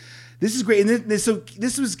these. This is great. And this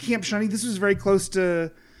was Camp Shawnee. This was very close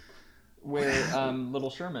to where Little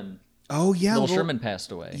Sherman, Oh yeah, Little Sherman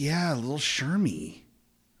passed away. Yeah, little Shermie.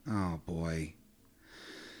 Oh boy.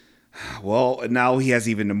 Well, now he has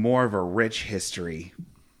even more of a rich history.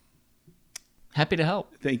 Happy to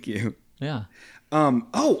help. Thank you. Yeah.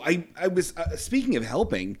 I was speaking of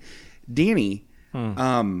helping, Danny,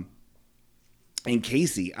 and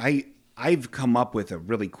Casey. I've come up with a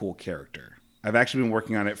really cool character. I've actually been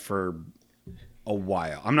working on it for a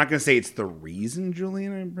while. I'm not going to say it's the reason Julie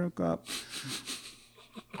and I broke up.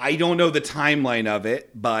 I don't know the timeline of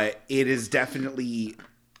it, but it has definitely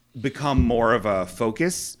become more of a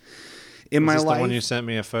focus in my Is this life. the one you sent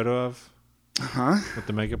me a photo of? Huh? With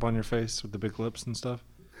the makeup on your face, with the big lips and stuff?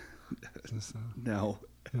 No.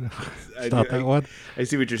 It's not that one? I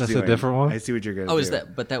see what you're That's doing. a different one? I see what you're going to do. Oh, is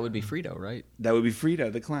that? But that would be Frito, right? That would be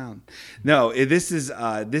Frito the clown. No, this is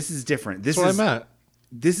different. This That's is what I meant.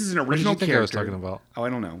 This is an What did original you think character. I was talking about? Oh, I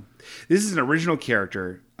don't know. This is an original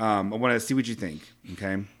character. I want to see what you think.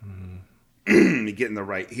 Okay. You get in the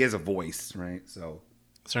right. He has a voice, right? So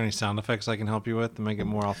Is there any sound effects I can help you with to make it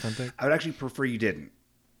more authentic? I would actually prefer you didn't.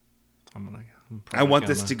 I'm I want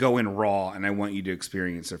this to go in raw, and I want you to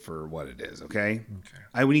experience it for what it is. Okay. Okay.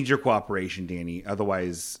 I would need your cooperation, Danny.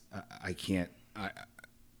 Otherwise, I can't.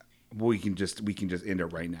 We can just end it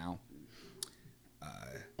right now.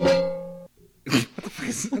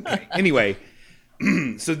 Okay. Anyway,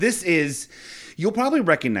 so this is. You'll probably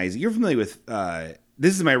recognize it. You're familiar with.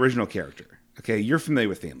 This is my original character. Okay, you're familiar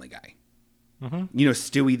with Family Guy. Mm-hmm. You know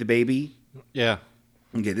Stewie the baby. Yeah.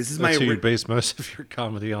 Okay, this is That's my. who you base most of your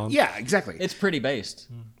comedy on. Yeah, exactly. It's pretty based.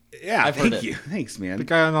 Yeah, I've heard thank it. you. Thanks, man. The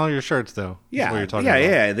guy on all your shirts, though. is Yeah, what you're talking yeah,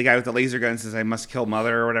 about. yeah. The guy with the laser gun says, "I must kill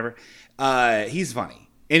mother" or whatever. He's funny.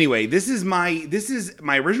 Anyway, this is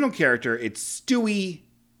my original character. It's Stewie,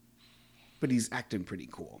 but he's acting pretty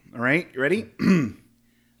cool. All right, you ready?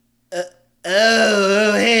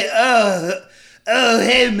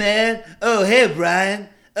 Hey, man. Oh, hey, Brian.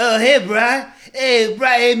 Hey,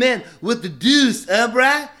 Brian, man. What the deuce,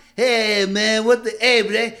 Brian? Hey, man, what the...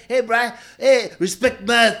 Hey, Brian. Hey, respect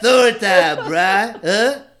my authority, Brian.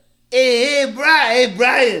 Huh? Hey, Brian.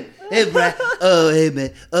 Hey, Brian. Oh, hey,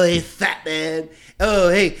 man. Oh, hey, fat man. Oh,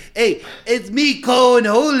 hey, it's me, Cole and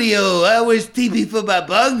Julio. I was TV for my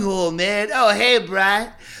bunghole, man. Oh, hey,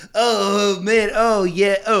 Brian. Oh, man. Oh,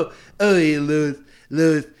 yeah. Oh, hey, Louis.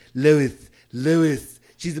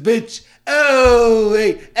 She's a bitch. Oh,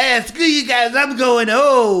 hey, screw you guys. I'm going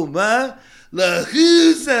home, huh? Look,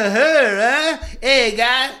 who's her, huh? Hey,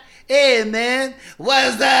 guys. Hey, man.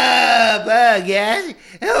 What's up, guys?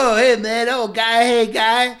 Oh, hey, man. Oh, guy. Hey,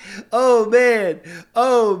 guy. Oh, man.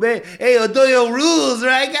 Hey, Odoyo rules,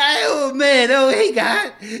 right, guy? Oh, man. Oh, hey,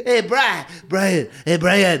 guy. Hey, Brian. Hey,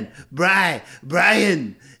 Brian.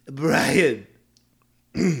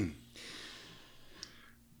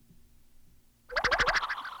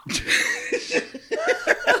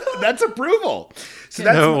 That's approval. So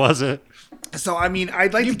that's No, it wasn't. so. I mean,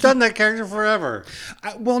 I'd like You've to done that character forever.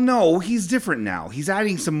 well, no, he's different now. He's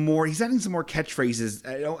adding some more catchphrases.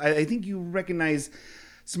 I think you recognize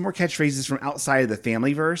some more catchphrases from outside of the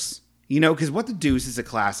family verse. You know, because What the Deuce is a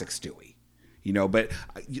classic Stewie. You know, but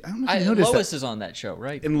I don't know if you noticed Lois that. is on that show,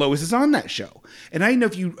 right? And Lois is on that show. And I know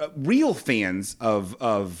if you real fans of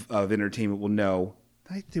entertainment will know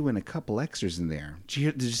I threw in a couple extras in there.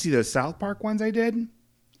 Did you see those South Park ones I did?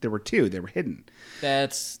 There were two. They were hidden.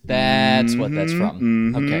 That's what that's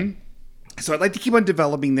from. Okay. So I'd like to keep on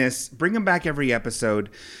developing this, bring them back every episode,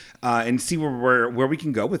 and see where we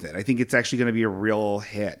can go with it. I think it's actually going to be a real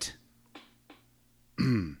hit.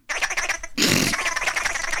 I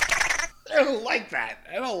don't like that.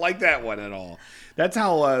 I don't like that one at all. That's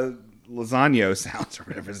how Lasagna sounds, or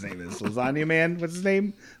whatever his name is. Lasagna Man? What's his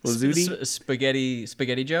name? Lazzuti?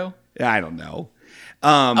 Spaghetti Joe? I don't know.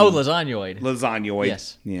 Lasagnoid. Lasagnoid.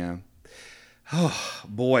 Yes. Yeah. Oh,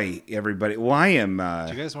 boy, everybody. Well, I am...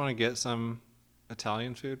 Do you guys want to get some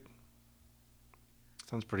Italian food?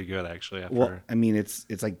 Sounds pretty good, actually. After well, I mean, it's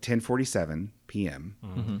like 10:47 p.m.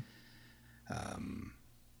 Mm-hmm.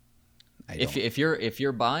 I don't- If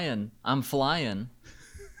you're buying, I'm flying.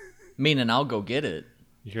 Meaning I'll go get it.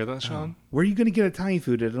 you hear that, Sean? Where are you going to get Italian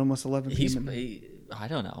food at almost 11 p.m.? I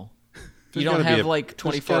don't know. There's You don't gotta be have a- like there's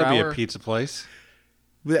 24 gotta hour. be a pizza place.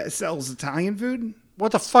 That sells Italian food?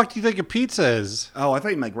 What the fuck do you think a pizza is? Oh, I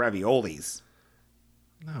thought you meant like raviolis.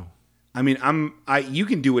 No. I mean, you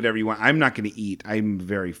can do whatever you want. I'm not going to eat. I'm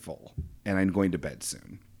very full, and I'm going to bed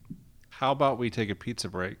soon. How about we take a pizza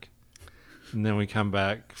break, and then we come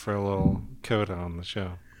back for a little coda on the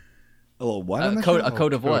show? A little what? on the A show?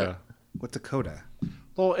 code of what? What's a coda?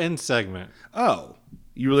 Little end segment. Oh,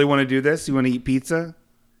 you really want to do this? You want to eat pizza?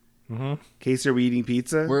 Mm-hmm. Casey, are we eating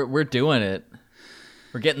pizza? We're doing it.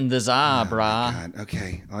 We're getting the za, brah. God,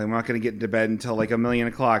 okay. Well, I'm not going to get into bed until like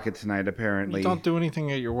 1:00,000 at tonight, apparently. Don't do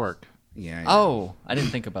anything at your work. Yeah. Oh, I didn't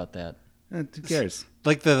think about that. Who cares?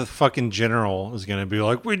 Like the fucking general is gonna be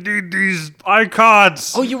like, we need these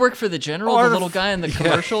icons. Oh, you work for the general, the little guy in the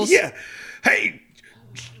commercials? Yeah. Hey,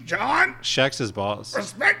 John, Shaq's his boss.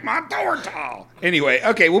 respect my door towel. Anyway,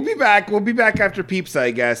 okay, we'll be back. We'll be back after pizza,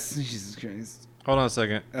 I guess. Jesus Christ. Hold on a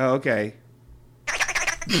second. Oh, okay.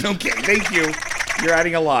 Okay, thank you. You're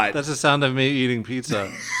adding a lot. That's the sound of me eating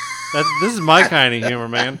pizza. This is my kind of humor,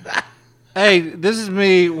 man. Hey, this is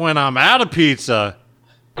me when I'm out of pizza.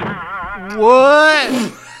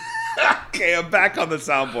 What? Okay, I'm back on the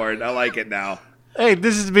soundboard. I like it now. Hey,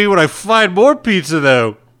 this is me when I find more pizza,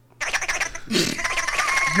 though.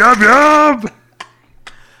 Yum, yum.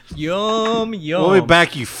 Yum, yum. We'll be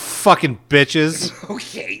back, you fucking bitches.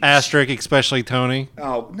 Okay. Asterisk, especially Tony.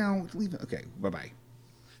 Oh, no, leave it. Okay, bye-bye.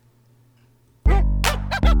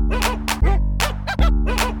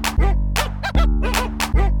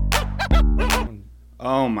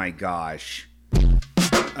 Oh my gosh.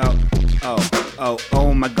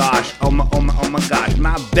 Oh my gosh. Oh my gosh.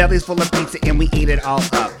 My belly's full of pizza and we ate it all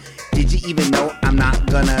up. Did you even know I'm not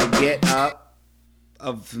gonna get up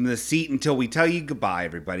from the seat until we tell you goodbye,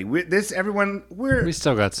 everybody? We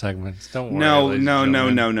still got segments. Don't worry.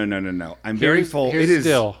 No. I'm very full. Here's It is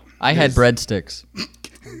still. I had breadsticks.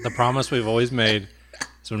 The promise we've always made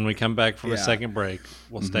is when we come back from a Yeah. second break,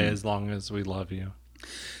 we'll stay as long as we love you.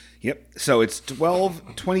 Yep. So it's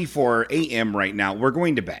 12:24 a.m. right now. We're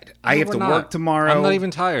going to bed. I have we're to not. work tomorrow. I'm not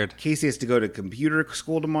even tired. Casey has to go to computer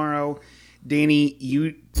school tomorrow. Danny,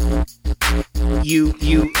 you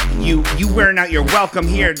wearing out your welcome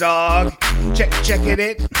here, dog. Check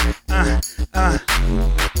it.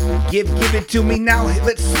 Give it to me now.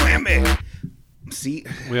 Let's slam it. See?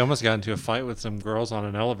 We almost got into a fight with some girls on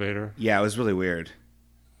an elevator. Yeah, it was really weird.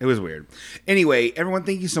 It was weird. Anyway, everyone,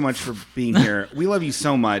 thank you so much for being here. We love you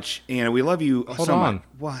so much, and we love you Hold so on.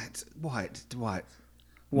 much.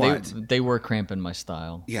 What? They were cramping my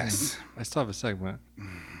style. Yes. I still have a segment.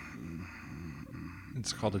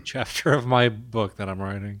 It's called a chapter of my book that I'm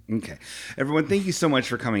writing. Okay. Everyone, thank you so much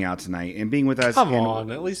for coming out tonight and being with us. Come And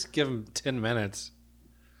on, at least give them 10 minutes.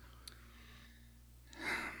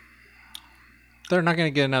 They're not going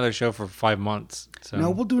to get another show for 5 months. So. No,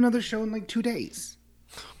 we'll do another show in like 2 days.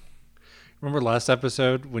 Remember last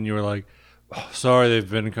episode when you were like, oh, sorry, they've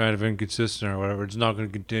been kind of inconsistent or whatever. It's not going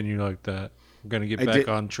to continue like that. We're going to get back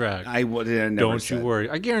on track. I never Don't said. you worry.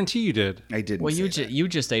 I guarantee you did. I didn't. Well, say that. you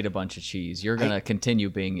just ate a bunch of cheese. You're gonna continue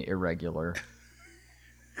being irregular.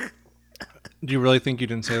 Do you really think you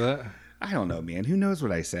didn't say that? I don't know, man. Who knows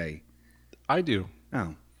what I say? I do.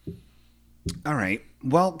 Oh. All right.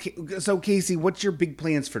 Well, so Casey, what's your big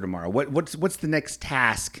plans for tomorrow? What's the next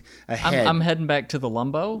task ahead? I'm heading back to the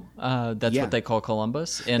Lumbo. That's Yeah. what they call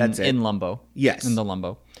Columbus That's it. in Lumbo. Yes. in the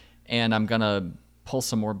Lumbo, and I'm gonna pull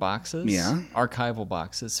some more boxes. Yeah. archival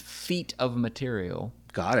boxes, feet of material.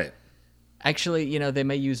 Got it. Actually, they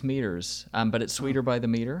may use meters, but it's sweeter by the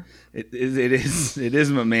meter. It is,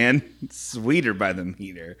 my man. It's sweeter by the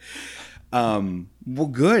meter. Well,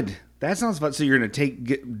 good. That sounds fun. So you're gonna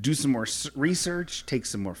do some more research, take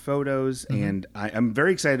some more photos, and I'm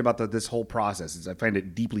very excited about this whole process. I find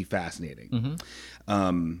it deeply fascinating.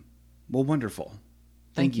 Well, wonderful.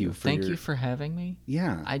 Thank you for having me.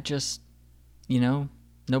 Yeah. I just,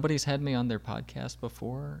 nobody's had me on their podcast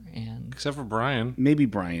before, and Except for Brian. Maybe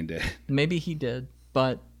Brian did. maybe he did,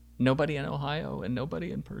 but nobody in Ohio and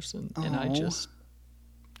nobody in person. And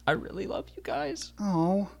I really love you guys.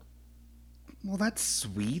 Oh. Well, that's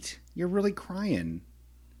sweet. You're really crying.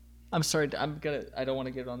 I'm sorry. I don't want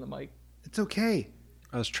to get on the mic. It's okay.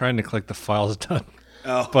 I was trying to click the files done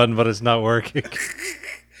Oh. button, but it's not working.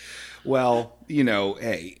 Well,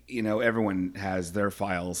 hey, everyone has their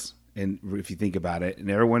files, and if you think about it,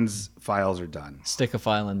 and everyone's files are done. Stick a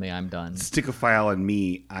file in me. I'm done. Stick a file in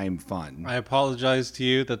me. I'm fun. I apologize to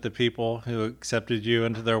you that the people who accepted you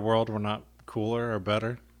into their world were not cooler or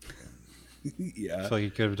better. I Yeah. feel like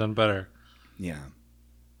you could have done better. Yeah.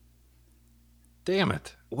 Damn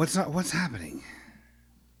it. What's happening?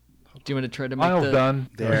 Do you want to try to make Files the... done.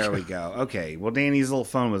 There we go. Okay. Well, Danny's little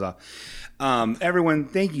phone was off. Everyone,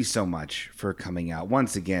 thank you so much for coming out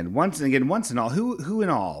once and all. Who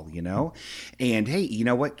and all, you know. And hey, you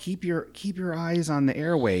know what? Keep your eyes on the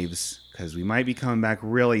airwaves because we might be coming back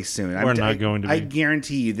really soon. We're not going to be. I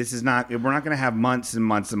guarantee you, this is not. We're not going to have months and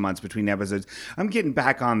months and months between episodes. I'm getting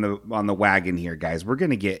back on the wagon here, guys. We're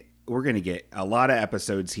gonna get a lot of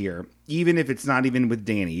episodes here, even if it's not even with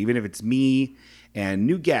Danny, even if it's me and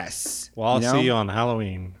new guests. Well, I'll you know? see you on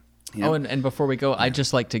Halloween. Yeah. Oh, and before we go, I'd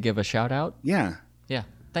just like to give a shout out. Yeah. Yeah,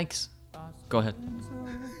 thanks. Go ahead.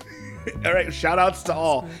 All right. Shout outs to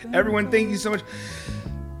all. Everyone, thank you so much.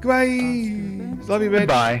 Goodbye. Love you, bitch.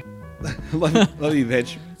 Goodbye. love you,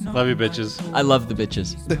 bitch. Love you, bitches. I love the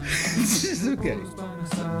bitches. Okay. By my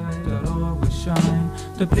side, I'll always shine.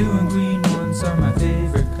 The blue and green ones are my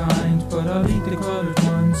favorite kind, but I'll eat the colored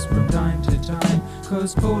ones from time to time.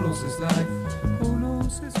 Cause Polos is life,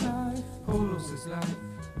 Polos is life, Polos is life,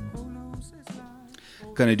 Polos is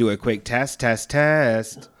life. Gonna do a quick test.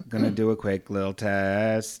 Gonna do a quick little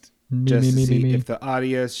test. Just to see if the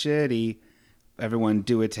audio's shitty. Everyone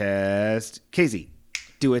do a test. Casey,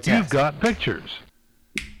 do a test. You've got pictures.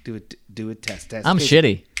 Do a test. I'm Casey,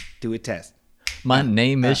 shitty. Do a test. My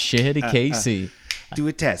name is Shitty Casey. Do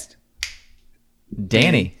a test.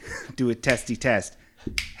 Danny. Do a testy test.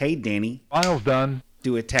 Hey, Danny, Files done.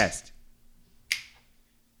 do a test.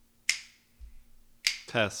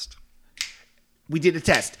 Test. We did a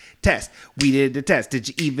test. We did a test. Did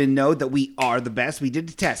you even know that we are the best? We did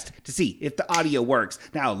a test to see if the audio works.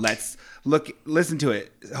 Now let's listen to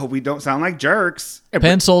it. Hope we don't sound like jerks.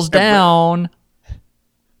 Pencils down.